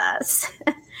clients with us.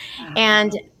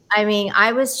 And I mean,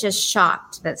 I was just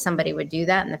shocked that somebody would do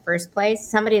that in the first place.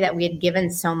 Somebody that we had given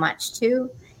so much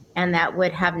to, and that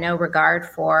would have no regard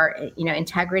for,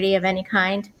 integrity of any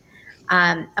kind.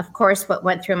 Of course, what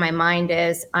went through my mind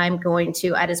is I'm going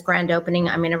to, at his grand opening,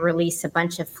 I'm going to release a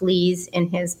bunch of fleas in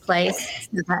his place.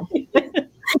 We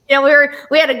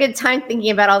had a good time thinking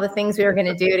about all the things we were going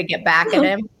to do to get back at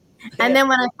him. And then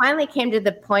when I finally came to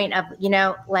the point of,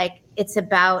 it's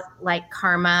about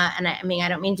karma. And I mean, I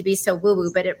don't mean to be so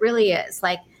woo-woo, but it really is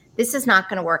this is not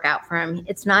going to work out for him.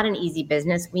 It's not an easy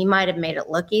business. We might have made it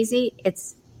look easy.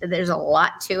 There's a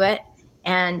lot to it.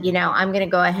 And, I'm going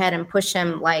to go ahead and push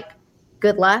him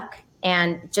good luck,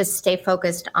 and just stay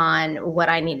focused on what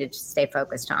I needed to stay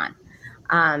focused on.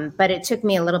 But it took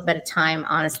me a little bit of time,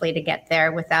 honestly, to get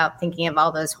there without thinking of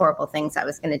all those horrible things I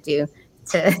was going to do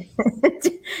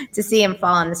to see him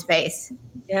fall on his face.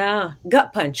 Yeah.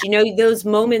 Gut punch, those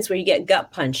moments where you get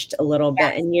gut punched a little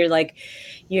bit, and you're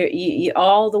you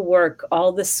all the work,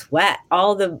 all the sweat,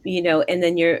 all the, and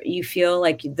then you feel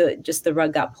like the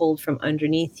rug got pulled from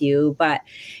underneath you. But,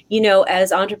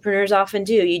 as entrepreneurs often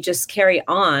do, you just carry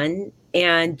on,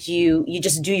 and you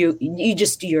just do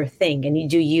your thing, and you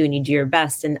do you, and you do your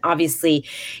best. And obviously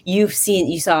you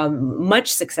saw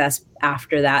much success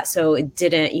after that. So it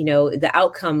didn't, the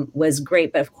outcome was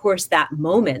great, but of course that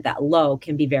moment, that low,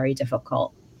 can be very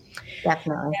difficult.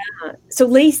 Definitely. Yeah. So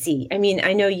Lacey, I mean,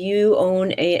 I know you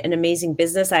own an amazing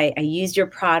business. I used your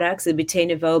products. The Bouteille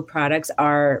Nouveau products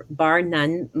are bar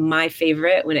none my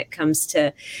favorite when it comes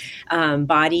to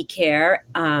body care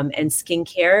and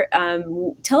skincare.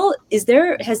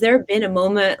 Has there been a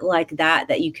moment like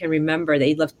that you can remember that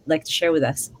you'd like to share with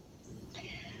us?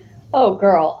 Oh,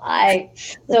 girl,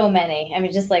 so many. I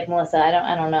mean, just like Melissa,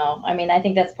 I don't know. I mean, I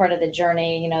think that's part of the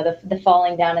journey, the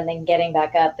falling down and then getting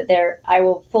back up. But I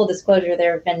will, full disclosure,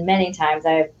 there have been many times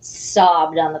I've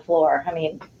sobbed on the floor. I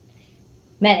mean,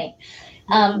 many.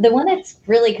 The one that's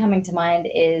really coming to mind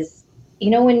is,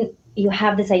 when you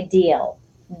have this ideal,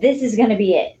 this is going to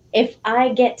be it. If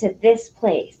I get to this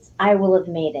place, I will have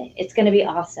made it. It's going to be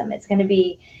awesome. It's going to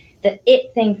be the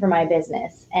it thing for my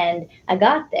business. And I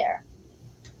got there.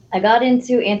 I got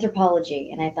into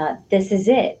anthropology and I thought, this is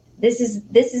it. This is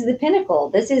the pinnacle.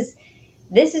 This is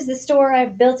the store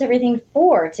I've built everything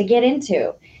to get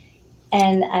into.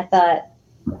 And I thought,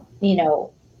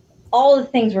 all the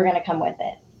things were going to come with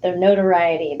it. The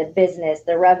notoriety, the business,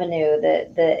 the revenue,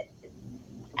 the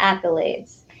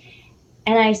accolades.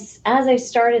 And as I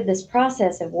started this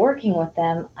process of working with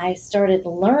them, I started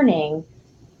learning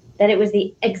that it was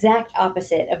the exact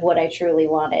opposite of what I truly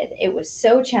wanted. It was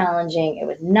so challenging. It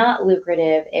was not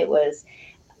lucrative. It was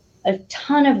a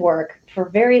ton of work for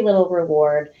very little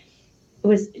reward. It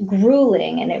was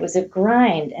grueling and it was a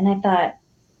grind. And I thought,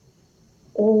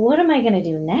 well, what am I going to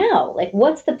do now? Like,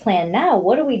 what's the plan now?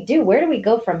 What do we do? Where do we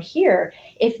go from here?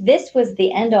 If this was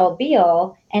the end all be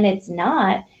all and it's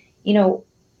not,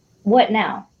 what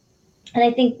now? And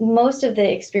I think most of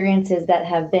the experiences that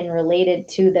have been related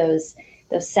to those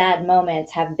sad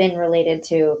moments have been related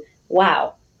to,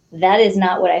 wow, that is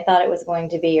not what I thought it was going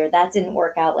to be, or that didn't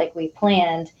work out like we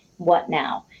planned. What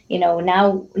now?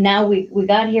 Now we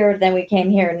got here, then we came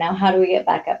here. Now how do we get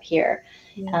back up here?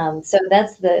 Yeah. So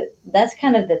that's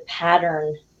kind of the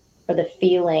pattern or the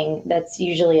feeling that's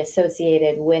usually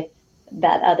associated with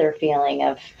that other feeling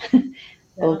of,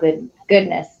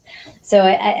 goodness. So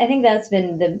I think that's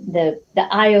been the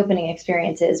eye-opening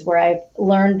experiences where I've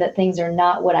learned that things are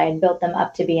not what I had built them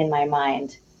up to be in my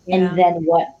mind. Yeah. And then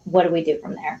what do we do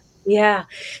from there? Yeah.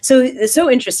 So it's so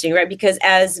interesting, right? Because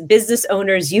as business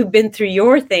owners, you've been through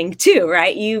your thing too,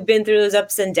 right? You've been through those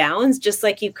ups and downs, just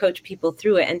like you coach people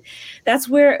through it. And that's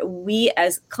where we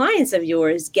as clients of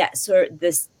yours get sort of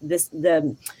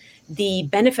the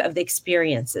benefit of the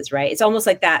experiences, right? It's almost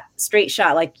like that straight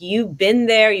shot. Like you've been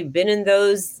there, you've been in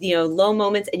those, low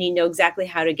moments, and you know exactly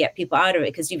how to get people out of it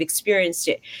because you've experienced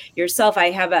it yourself. I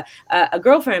have a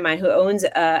girlfriend of mine who owns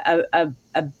a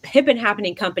hip and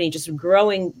happening company, just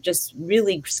growing, just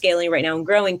really scaling right now and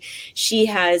growing. She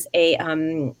has a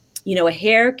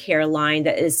hair care line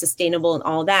that is sustainable and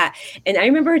all that. And I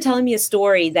remember her telling me a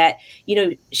story that,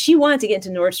 she wanted to get into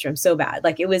Nordstrom so bad.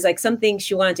 Like it was like something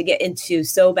she wanted to get into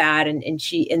so bad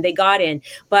and they got in,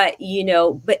 but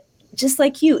just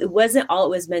like you, it wasn't all it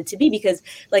was meant to be because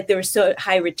like there were so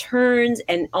high returns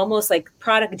and almost like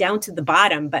product down to the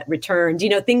bottom, but returned,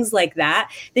 things like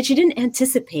that she didn't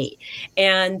anticipate.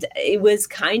 And it was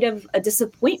kind of a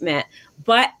disappointment,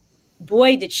 but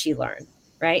boy, did she learn.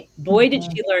 Right? Boy, did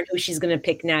she learn who she's going to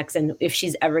pick next and if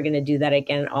she's ever going to do that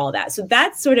again and all that. So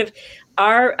that's sort of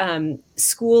our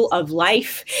school of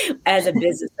life as a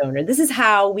business owner. This is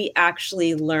how we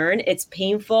actually learn. It's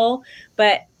painful,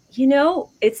 but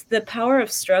it's the power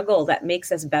of struggle that makes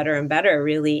us better and better,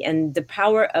 really, and the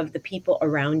power of the people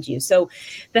around you. So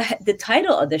the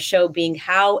title of the show being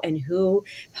How and Who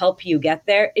Help You Get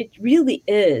There, it really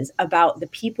is about the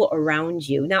people around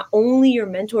you, not only your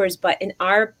mentors, but in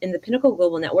the Pinnacle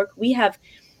Global Network, we have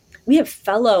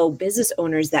fellow business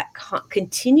owners that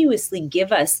continuously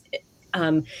give us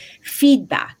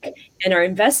feedback and are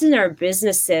invested in our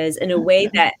businesses in a way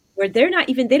that where they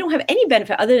don't have any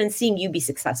benefit other than seeing you be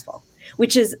successful,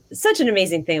 which is such an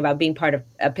amazing thing about being part of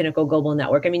a Pinnacle Global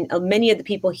Network. I mean, many of the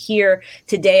people here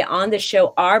today on the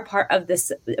show are part of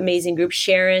this amazing group,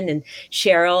 Sharon and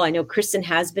Cheryl. I know Kristen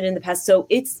has been in the past. So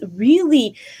it's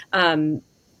really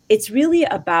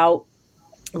about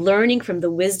learning from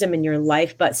the wisdom in your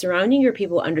life, but surrounding your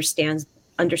people understand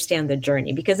the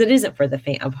journey because it isn't for the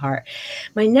faint of heart.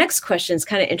 My next question is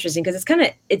kind of interesting because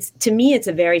to me, it's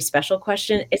a very special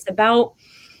question. It's about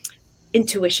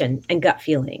intuition and gut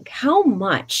feeling. How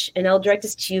much, and I'll direct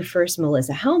this to you first,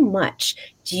 Melissa, how much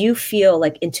do you feel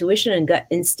like intuition and gut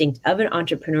instinct of an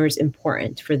entrepreneur is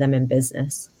important for them in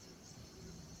business?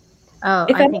 Oh,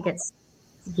 I think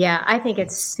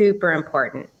it's super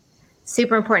important.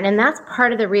 Super important. And that's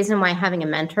part of the reason why having a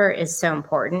mentor is so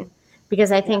important.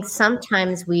 Because I think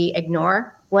sometimes we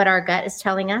ignore what our gut is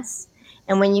telling us.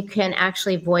 And when you can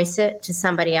actually voice it to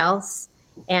somebody else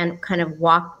and kind of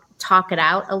talk it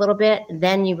out a little bit,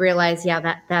 then you realize,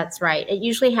 that's right. It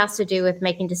usually has to do with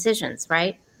making decisions,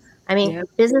 right? I mean,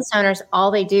 business owners, all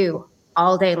they do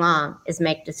all day long is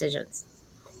make decisions.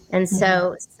 And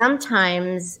so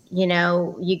sometimes,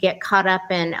 you get caught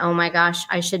up in, oh my gosh,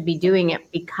 I should be doing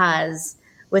it because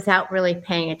without really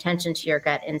paying attention to your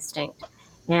gut instinct.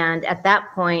 And at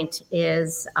that point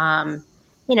is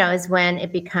when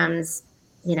it becomes,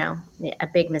 a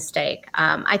big mistake.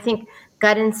 I think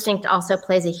gut instinct also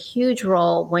plays a huge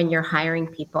role when you're hiring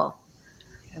people.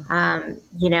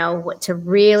 To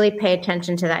really pay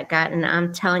attention to that gut. And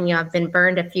I'm telling you, I've been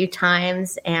burned a few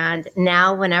times. And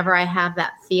now whenever I have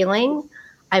that feeling,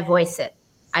 I voice it.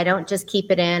 I don't just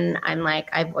keep it in.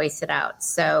 I voice it out.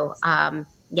 So,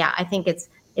 I think it's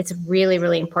really,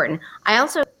 really important. I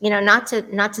also, not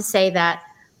to say that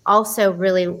also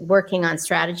really working on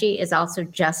strategy is also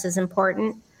just as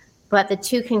important, but the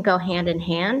two can go hand in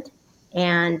hand.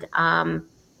 And,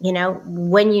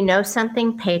 when you know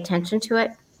something, pay attention to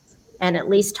it and at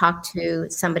least talk to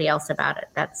somebody else about it.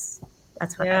 That's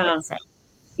what I would say.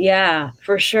 Yeah,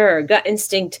 for sure. Gut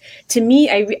instinct. To me,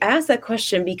 I asked that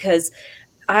question because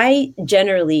I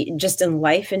generally, just in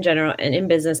life in general and in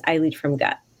business, I lead from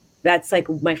gut. That's like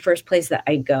my first place that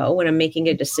I go when I'm making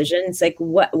a decision. It's like,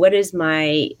 what is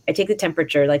I take the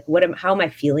temperature, like how am I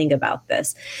feeling about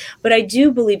this? But I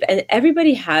do believe, and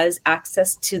everybody has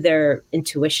access to their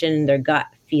intuition, their gut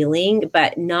feeling,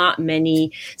 but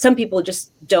some people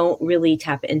just don't really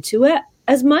tap into it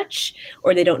as much,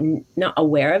 or not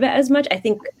aware of it as much. I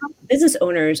think business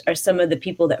owners are some of the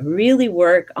people that really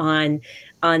work on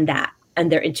that, and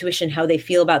their intuition, how they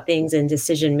feel about things and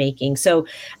decision making. So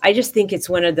I just think it's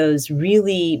one of those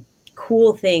really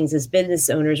cool things as business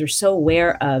owners are so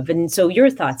aware of. And so your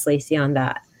thoughts, Lacey, on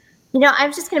that? I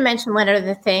was just going to mention one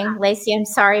other thing, Lacey. I'm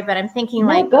sorry, but I'm thinking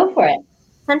go for it.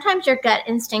 Sometimes your gut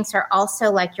instincts are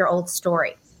also like your old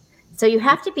story. So you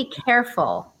have to be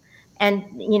careful and,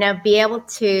 be able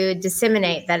to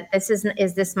disseminate that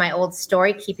is this my old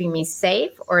story keeping me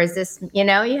safe? Or is this, you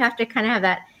have to kind of have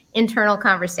that internal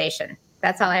conversation.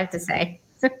 That's all I have to say.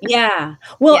 Yeah.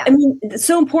 Well, yeah. I mean, it's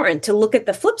so important to look at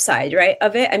the flip side, right,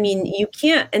 of it. I mean, you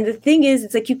can't, and the thing is,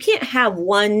 it's like, you can't have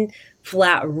one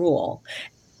flat rule.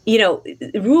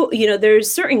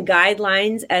 There's certain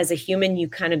guidelines as a human you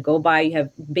kind of go by, you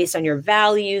have based on your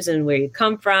values and where you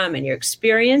come from and your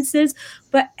experiences,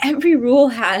 but every rule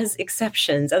has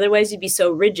exceptions. Otherwise you'd be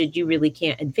so rigid, you really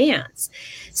can't advance.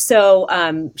 So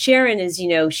Sharon is,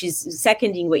 she's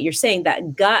seconding what you're saying,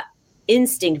 that gut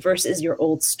instinct versus your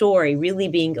old story, really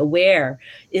being aware.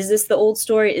 Is this the old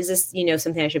story? Is this,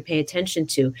 something I should pay attention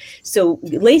to? So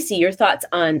Lacey, your thoughts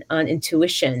on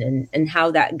intuition and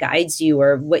how that guides you,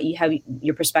 or what you have,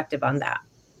 your perspective on that?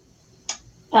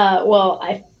 I'm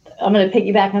going to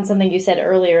piggyback on something you said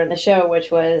earlier in the show,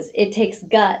 which was it takes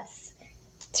guts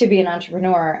to be an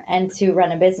entrepreneur and to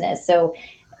run a business. So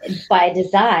by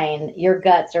design, your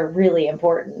guts are really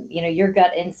important. Your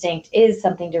gut instinct is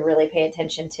something to really pay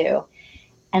attention to.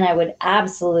 And I would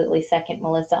absolutely second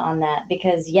Melissa on that,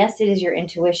 because yes, it is your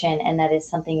intuition, and that is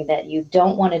something that you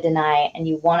don't want to deny and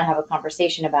you want to have a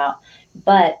conversation about.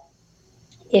 But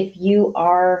if you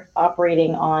are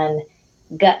operating on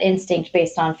gut instinct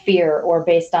based on fear, or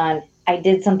based on, I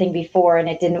did something before and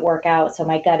it didn't work out, so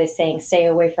my gut is saying stay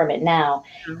away from it now.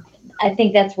 I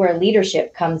think that's where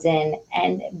leadership comes in,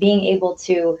 and being able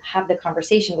to have the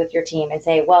conversation with your team and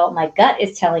say, well, my gut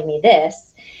is telling me this,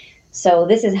 so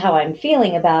this is how I'm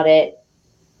feeling about it.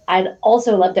 I'd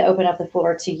also love to open up the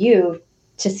floor to you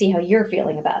to see how you're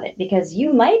feeling about it, because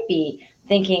you might be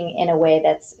thinking in a way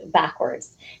that's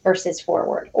backwards versus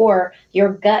forward, or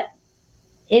your gut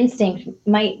instinct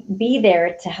might be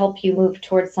there to help you move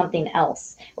towards something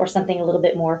else, or something a little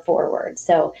bit more forward.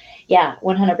 So yeah,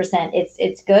 100%.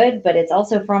 It's good, but it's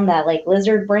also from that like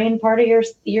lizard brain part of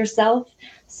yourself.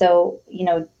 So,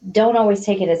 don't always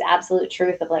take it as absolute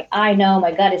truth of like, I know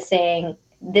my gut is saying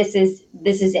this is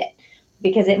it,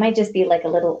 because it might just be like a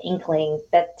little inkling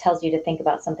that tells you to think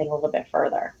about something a little bit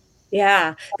further.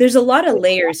 Yeah, there's a lot of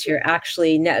layers here,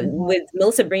 actually. Now, with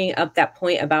Melissa bringing up that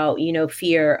point about,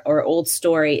 fear or old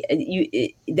story,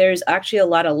 there's actually a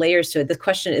lot of layers to it. The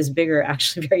question is bigger,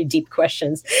 actually, very deep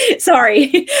questions.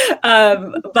 Sorry.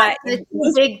 But the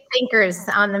big thinkers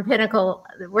on the Pinnacle,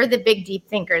 we're the big, deep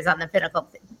thinkers on the Pinnacle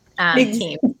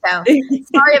team. So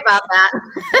sorry about that.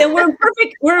 And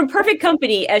we're in perfect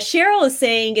company. As Cheryl is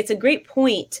saying, it's a great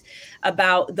point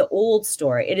about the old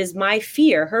story. It is my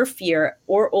fear, her fear,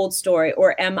 or old story,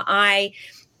 or am I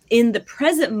in the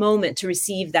present moment to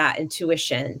receive that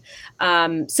intuition?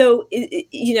 So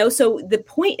the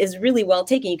point is really well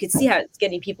taken. You can see how it's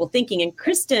getting people thinking. And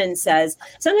Kristen says,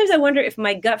 sometimes I wonder if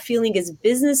my gut feeling is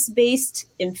business-based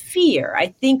in fear. I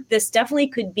think this definitely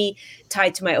could be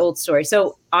tied to my old story.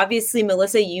 So obviously,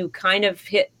 Melissa, you kind of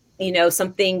hit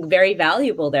something very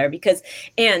valuable there because,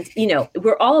 and,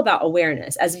 we're all about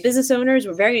awareness. As business owners,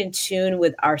 we're very in tune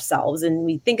with ourselves and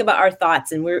we think about our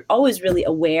thoughts and we're always really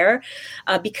aware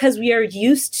because we are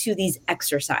used to these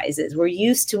exercises. We're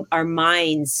used to our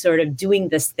minds sort of doing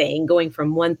this thing, going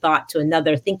from one thought to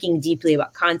another, thinking deeply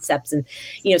about concepts and,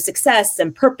 success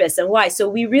and purpose and why. So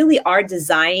we really are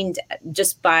designed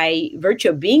just by virtue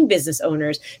of being business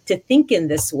owners to think in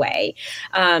this way.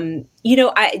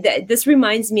 This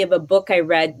reminds me of a book I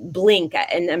read, Blink,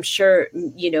 and I'm sure,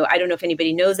 I don't know if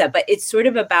anybody knows that, but it's sort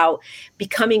of about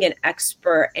becoming an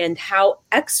expert and how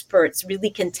experts really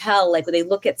can tell, like when they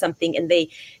look at something and they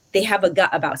have a gut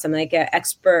about something, like an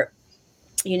expert,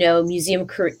 museum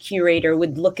curator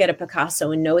would look at a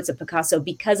Picasso and know it's a Picasso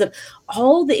because of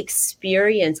all the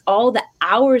experience, all the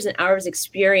hours and hours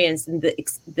experience and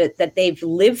that they've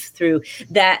lived through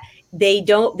that they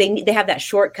have that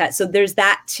shortcut. So there's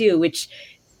that too, which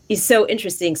is so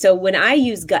interesting. So when I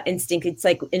use gut instinct, it's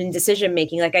like in decision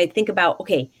making, like I think about,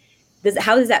 okay,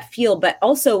 how does that feel? But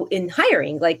also in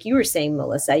hiring, like you were saying,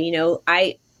 Melissa,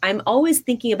 I'm always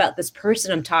thinking about this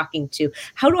person I'm talking to.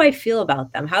 How do I feel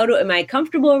about them? Am I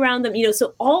comfortable around them?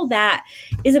 So all that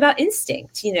is about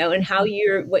instinct, and how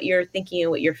what you're thinking and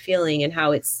what you're feeling and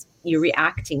how you're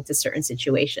reacting to certain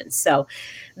situations. So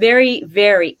very,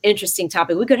 very interesting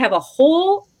topic. We could have a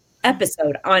whole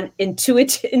episode on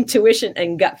intuition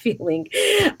and gut feeling.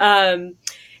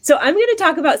 So I'm going to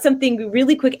talk about something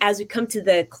really quick as we come to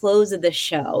the close of the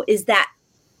show, is that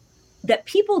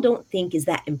people don't think is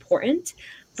that important,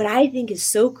 but I think is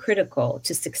so critical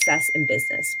to success in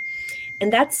business.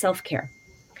 And that's self-care.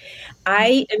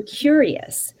 I am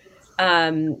curious,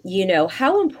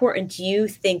 how important do you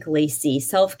think, Lacey,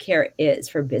 self-care is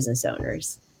for business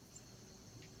owners?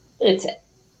 It's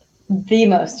the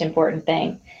most important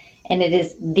thing. And it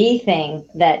is the thing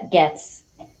that gets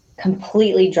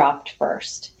completely dropped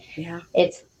first. Yeah.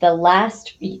 It's the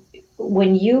last,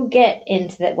 when you get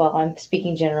into that, well, I'm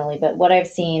speaking generally, but what I've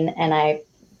seen, and I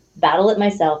battle it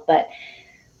myself, but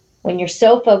when you're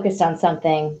so focused on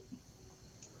something,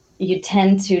 you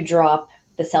tend to drop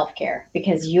the self-care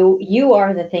because you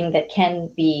are the thing that can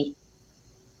be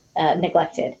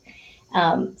neglected.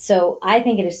 So I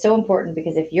think it is so important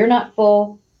because if you're not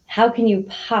full, how can you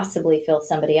possibly fill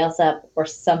somebody else up or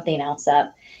something else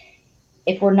up?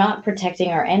 If we're not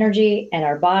protecting our energy and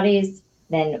our bodies,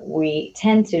 then we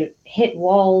tend to hit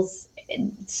walls.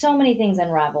 So many things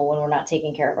unravel when we're not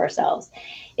taking care of ourselves.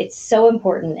 It's so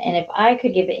important. And if I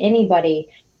could give anybody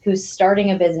who's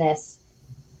starting a business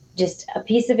just a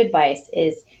piece of advice,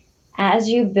 is as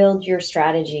you build your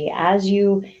strategy, as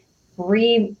you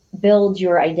rebuild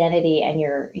your identity and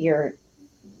your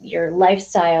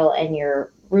lifestyle and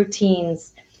your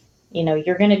routines,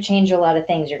 you're going to change a lot of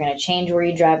things. You're going to change where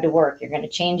you drive to work. You're going to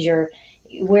change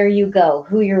where you go,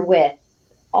 who you're with.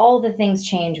 All the things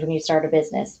change when you start a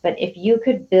business. But if you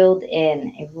could build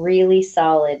in a really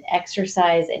solid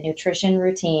exercise and nutrition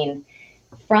routine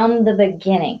from the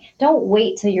beginning, don't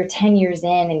wait till you're 10 years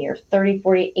in and you're 30,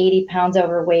 40, 80 pounds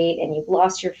overweight and you've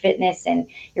lost your fitness and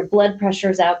your blood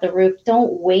pressure's out the roof.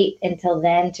 Don't wait until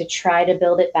then to try to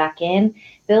build it back in.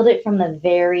 Build it from the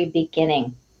very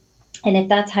beginning. And if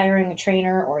that's hiring a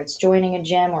trainer or it's joining a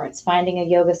gym or it's finding a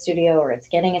yoga studio or it's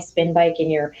getting a spin bike in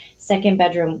your second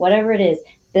bedroom, whatever it is,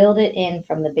 build it in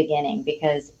from the beginning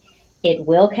because it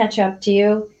will catch up to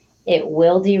you. It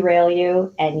will derail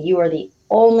you. And you are the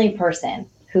only person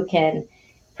who can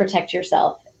protect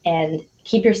yourself and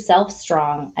keep yourself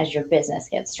strong as your business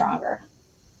gets stronger.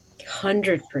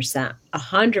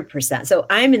 100%. So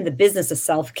I'm in the business of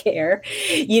self-care.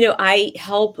 I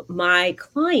help my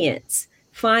clients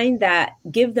find that,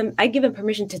 I give them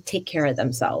permission to take care of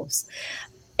themselves.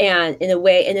 And in a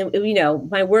way, and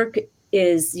my work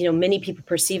is, many people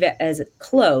perceive it as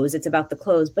clothes. It's about the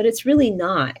clothes, but it's really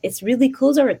not. It's really,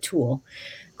 clothes are a tool.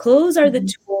 Clothes are the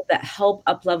tool that help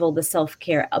up-level the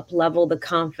self-care, up-level the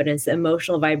confidence, the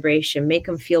emotional vibration, make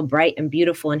them feel bright and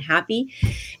beautiful and happy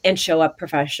and show up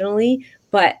professionally.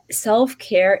 But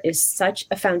self-care is such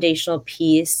a foundational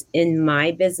piece in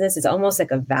my business. It's almost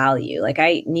like a value. Like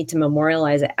I need to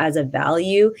memorialize it as a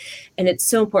value. And it's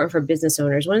so important for business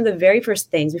owners. One of the very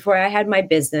first things before I had my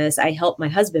business, I helped my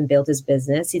husband build his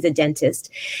business. He's a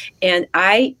dentist. And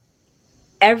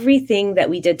everything that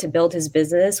we did to build his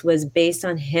business was based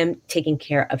on him taking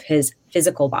care of his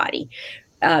physical body.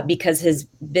 Because his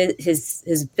business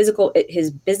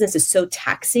is so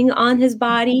taxing on his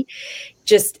body,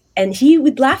 just And he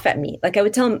would laugh at me. Like I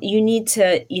would tell him, you need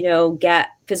to, get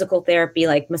physical therapy,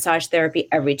 like massage therapy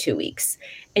every 2 weeks.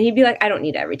 And he'd be like, I don't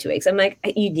need it every 2 weeks. I'm like,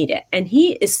 you need it. And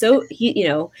he's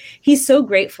so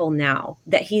grateful now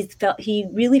that he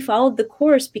really followed the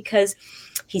course because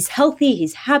he's healthy,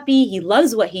 he's happy, he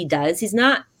loves what he does.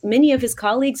 Many of his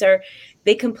colleagues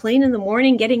they complain in the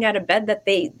morning getting out of bed that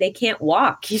they can't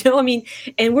walk,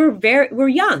 and we're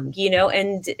young,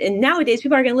 and nowadays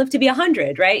people are going to live to be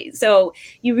 100, right? So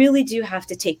you really do have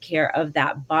to take care of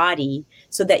that body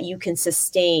so that you can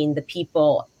sustain the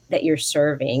people that you're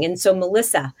serving. And so,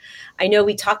 Melissa, I know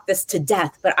we talked this to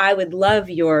death, but I would love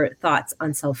your thoughts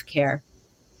on self-care.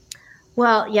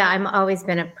 Well, yeah, I've always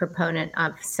been a proponent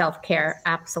of self-care.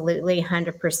 Absolutely.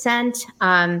 100%.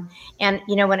 And,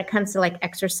 when it comes to like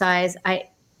exercise,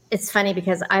 it's funny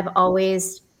because I've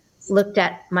always looked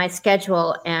at my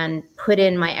schedule and put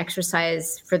in my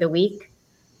exercise for the week.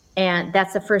 And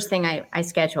that's the first thing I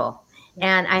schedule.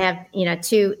 And I have,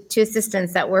 two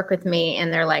assistants that work with me,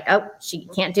 and they're like, oh, she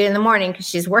can't do it in the morning because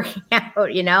she's working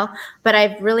out, but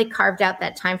I've really carved out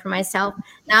that time for myself.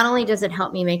 Not only does it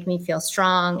help me make me feel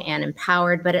strong and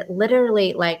empowered, but it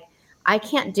literally, like, I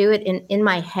can't do it in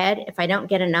my head if I don't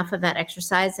get enough of that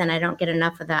exercise and I don't get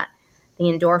enough of the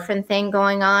endorphin thing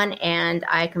going on. And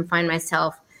I can find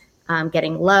myself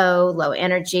getting low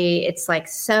energy. It's like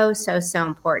so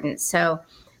important. So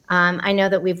I know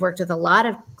that we've worked with a lot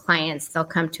of clients. They'll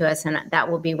come to us, and that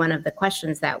will be one of the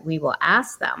questions that we will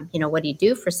ask them. What do you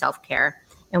do for self-care?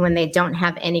 And when they don't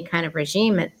have any kind of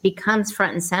regime, it becomes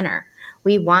front and center.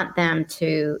 We want them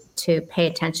to pay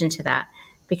attention to that,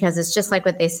 because it's just like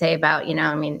what they say about,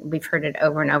 we've heard it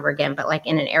over and over again, but like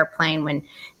in an airplane, when,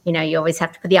 you always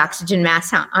have to put the oxygen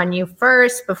mask on you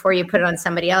first before you put it on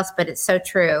somebody else, but it's so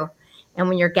true. And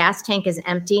when your gas tank is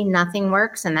empty, nothing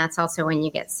works. And that's also when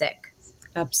you get sick.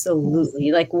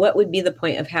 Absolutely. Like, what would be the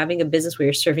point of having a business where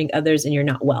you're serving others and you're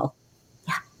not well?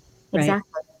 Yeah, right?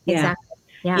 exactly. Yeah. Exactly.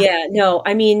 Yeah. Yeah. No,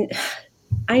 I mean,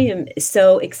 I am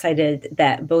so excited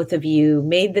that both of you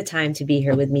made the time to be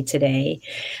here with me today.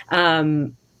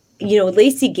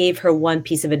 Lacey gave her one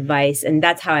piece of advice, and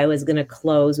that's how I was going to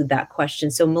close with that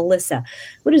question. So, Melissa,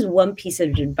 what is one piece of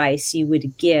advice you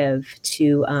would give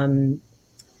to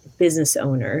business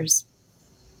owners?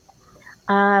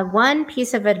 One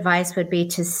piece of advice would be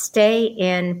to stay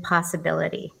in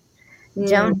possibility.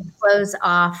 Don't close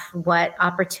off what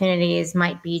opportunities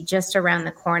might be just around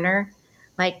the corner.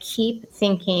 Like, keep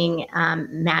thinking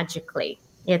magically.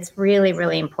 It's really,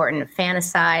 really important to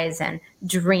fantasize and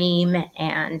dream,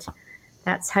 and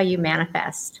that's how you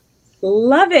manifest.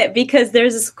 Love it, because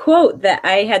there's this quote that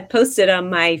I had posted on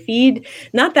my feed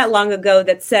not that long ago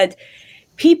that said,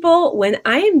 people, when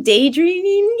I am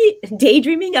daydreaming,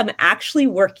 I'm actually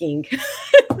working.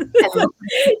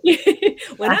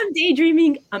 When I'm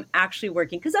daydreaming, I'm actually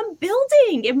working because I'm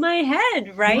building in my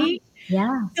head, right?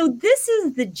 Yeah. So this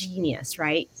is the genius,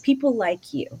 right? People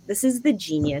like you. This is the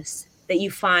genius that you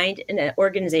find in an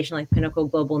organization like Pinnacle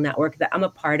Global Network that I'm a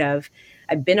part of.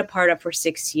 I've been a part of for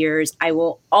 6 years. I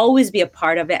will always be a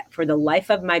part of it for the life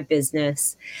of my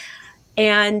business.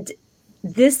 And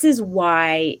this is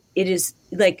why it is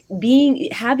like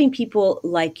having people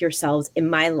like yourselves in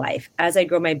my life as I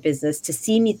grow my business, to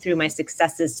see me through my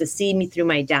successes, to see me through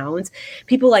my downs.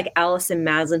 People like Allison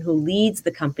Maslin, who leads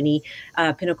the company,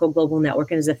 Pinnacle Global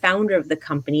Network, and is the founder of the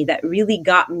company, that really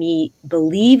got me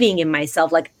believing in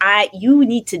myself. Like, you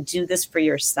need to do this for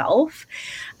yourself.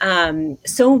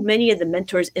 So many of the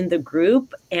mentors in the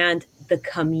group and the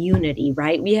community,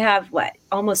 right? We have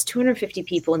almost 250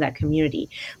 people in that community,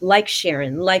 like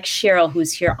Sharon, like Cheryl,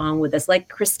 who's here on with us, like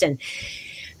Kristen,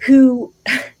 who,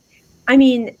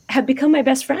 have become my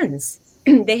best friends.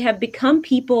 They have become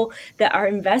people that are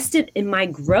invested in my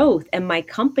growth and my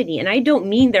company. And I don't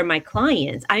mean they're my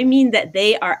clients. I mean that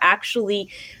they are actually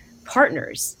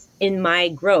partners in my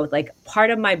growth, like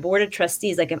part of my board of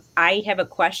trustees. Like, if I have a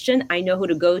question, I know who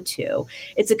to go to.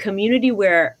 It's a community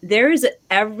where there's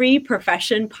every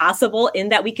profession possible, in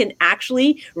that we can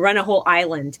actually run a whole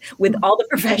island with all the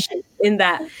professions in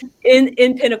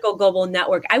Pinnacle Global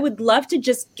Network. I would love to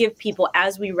just give people,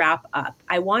 as we wrap up,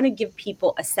 I want to give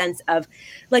people a sense of,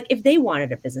 like, if they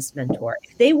wanted a business mentor,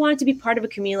 if they wanted to be part of a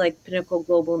community like Pinnacle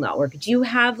Global Network, do you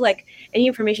have any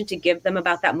information to give them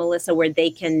about that, Melissa, where they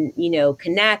can,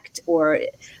 connect? Or,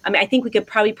 I think we could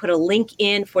probably put a link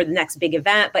in for the next big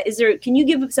event, but can you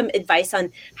give some advice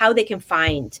on how they can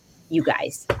find you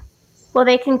guys? Well,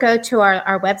 they can go to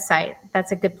our website.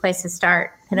 That's a good place to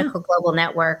start, Pinnacle Global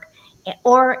Network.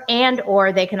 Or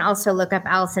they can also look up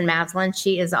Allison Maslin.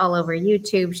 She is all over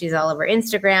YouTube. She's all over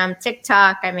Instagram,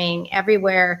 TikTok.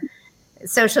 Everywhere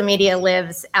social media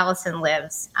lives, Allison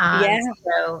lives.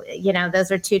 So,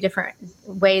 those are two different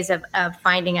ways of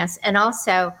finding us. And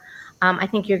also, I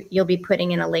think you'll be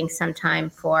putting in a link sometime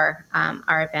for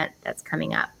our event that's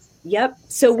coming up. Yep.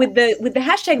 So with the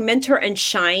hashtag mentor and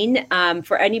shine,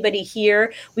 for anybody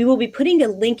here, we will be putting a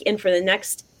link in for the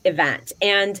next event.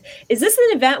 And is this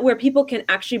an event where people can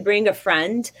actually bring a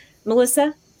friend,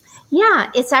 Melissa? Yeah,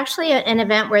 it's actually an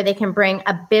event where they can bring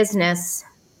a business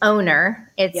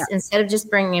owner. It's instead of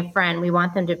just bringing a friend, we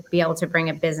want them to be able to bring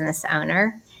a business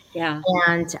owner. Yeah.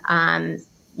 And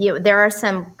there are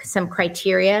some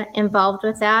criteria involved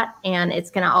with that, and it's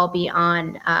going to all be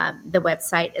on the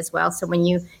website as well. So when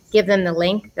you give them the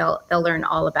link, they'll learn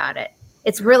all about it.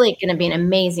 It's really going to be an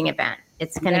amazing event.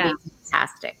 It's going to be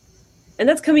fantastic. And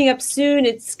that's coming up soon.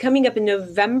 It's coming up in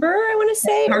November, I want to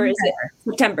say, or is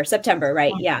it September,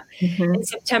 right? Yeah. Mm-hmm. In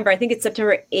September, I think it's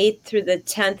September 8th through the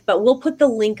 10th, but we'll put the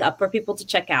link up for people to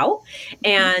check out.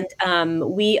 And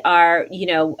we are,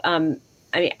 I'm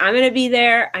going to be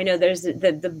there. I know there's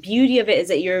the beauty of it is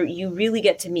that you really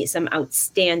get to meet some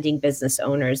outstanding business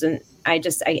owners. And I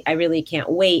really can't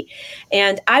wait.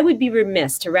 And I would be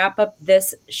remiss to wrap up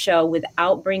this show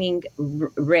without bringing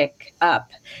Rick up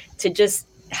to just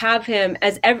have him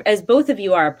as both of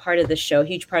you are a part of the show,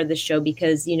 huge part of the show,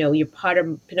 because, you're part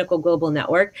of Pinnacle Global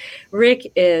Network.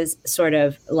 Rick is sort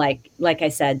of like I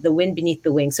said, the wind beneath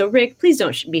the wings. So Rick, please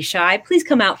don't be shy. Please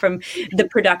come out from the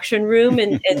production room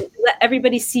and let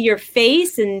everybody see your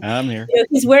face. And I'm here.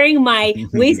 He's wearing my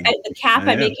the cap.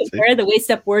 I make him wear the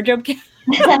waistUPwardrobe cap.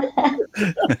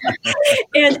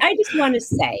 And I just want to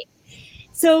say,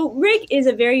 so Rick is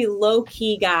a very low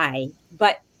key guy,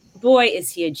 but boy, is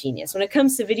he a genius. When it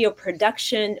comes to video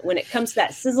production, when it comes to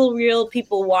that sizzle reel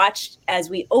people watched as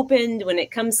we opened, when it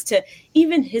comes to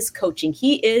even his coaching,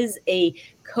 he is a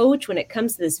coach when it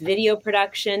comes to this video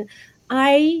production.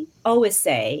 I always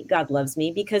say God loves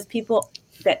me because people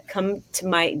that come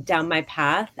to down my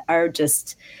path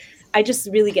I just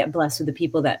really get blessed with the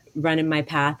people that run in my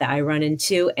path that I run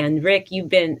into. And Rick, you've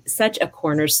been such a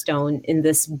cornerstone in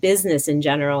this business in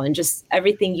general, and just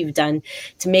everything you've done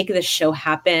to make this show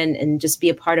happen and just be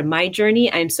a part of my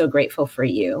journey. I'm so grateful for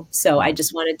you. So I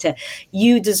just wanted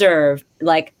you deserve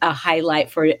like a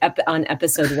highlight on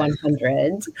episode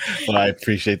 100. Well, I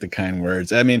appreciate the kind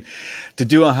words. I mean, to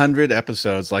do 100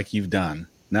 episodes like you've done,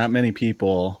 not many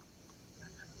people,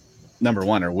 number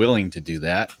one, are willing to do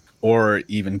that, or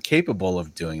even capable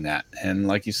of doing that. And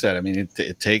like you said, I mean,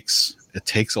 it takes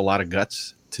a lot of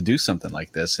guts to do something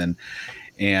like this.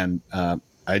 And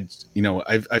I've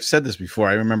said this before.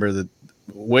 I remember that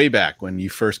way back when you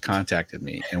first contacted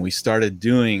me and we started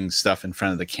doing stuff in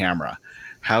front of the camera,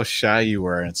 how shy you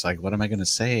were. And it's like, what am I going to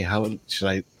say? How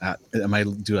should I,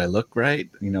 do I look right?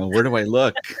 Where do I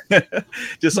look?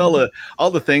 Just all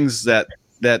the things that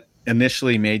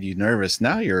initially made you nervous.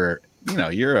 Now you're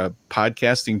a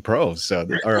podcasting pro,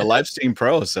 or a live stream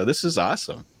pro. So this is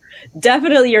awesome.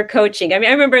 Definitely your coaching. I mean,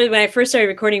 I remember when I first started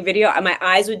recording video, my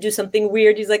eyes would do something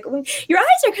weird. He's like, your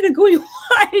eyes are kind of going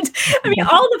wide. I mean,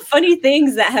 all the funny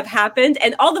things that have happened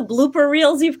and all the blooper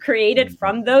reels you've created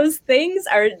from those things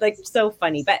are like so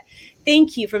funny. But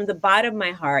thank you from the bottom of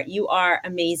my heart. You are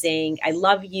amazing. I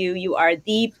love you. You are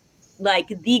the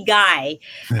guy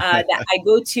that I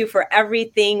go to for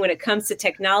everything when it comes to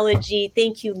technology.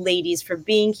 Thank you, ladies, for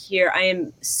being here. I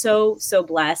am so, so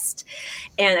blessed.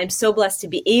 And I'm so blessed to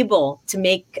be able to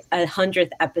make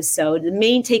 100th episode. The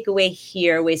main takeaway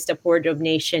here, waistUPwardrobe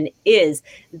Nation, is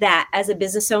that as a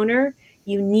business owner,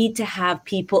 you need to have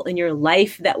people in your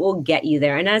life that will get you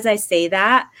there. And as I say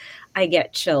that, I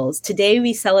get chills. Today,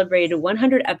 we celebrated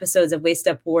 100 episodes of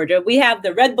waistUPwardrobe. We have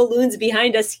the red balloons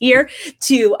behind us here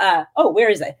to, where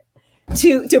is it?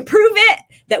 To prove it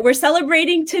that we're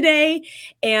celebrating today.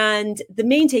 And the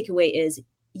main takeaway is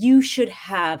you should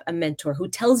have a mentor who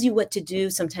tells you what to do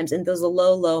sometimes in those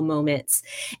low moments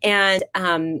and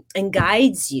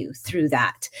guides you through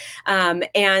that.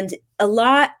 And a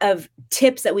lot of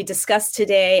tips that we discussed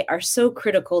today are so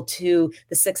critical to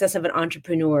the success of an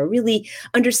entrepreneur, really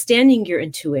understanding your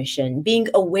intuition, being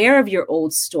aware of your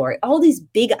old story, all these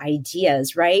big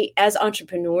ideas, right? As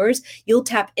entrepreneurs, you'll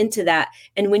tap into that.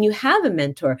 And when you have a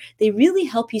mentor, they really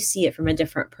help you see it from a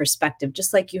different perspective,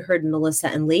 just like you heard Melissa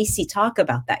and Lacey talk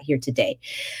about that here today.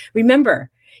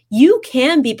 Remember, you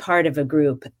can be part of a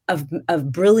group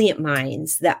of brilliant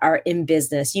minds that are in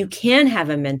business. You can have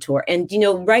a mentor. And,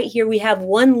 right here, we have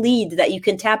one lead that you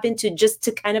can tap into just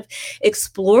to kind of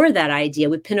explore that idea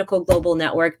with Pinnacle Global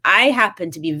Network. I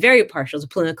happen to be very partial to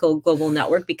Pinnacle Global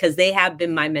Network because they have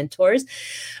been my mentors.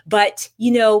 But,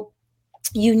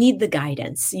 you need the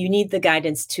guidance. You need the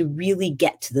guidance to really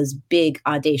get to those big,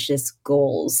 audacious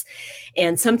goals.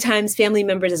 And sometimes family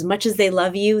members, as much as they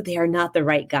love you, they are not the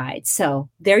right guide. So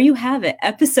there you have it,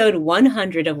 episode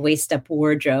 100 of Waist Up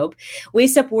Wardrobe.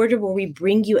 Waist Up Wardrobe, where we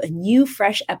bring you a new,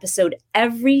 fresh episode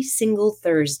every single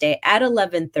Thursday at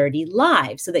 11:30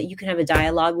 live so that you can have a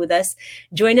dialogue with us.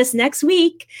 Join us next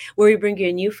week, where we bring you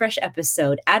a new, fresh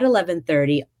episode at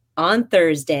 11:30 on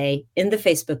Thursday in the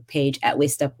Facebook page at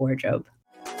Waist Up Wardrobe.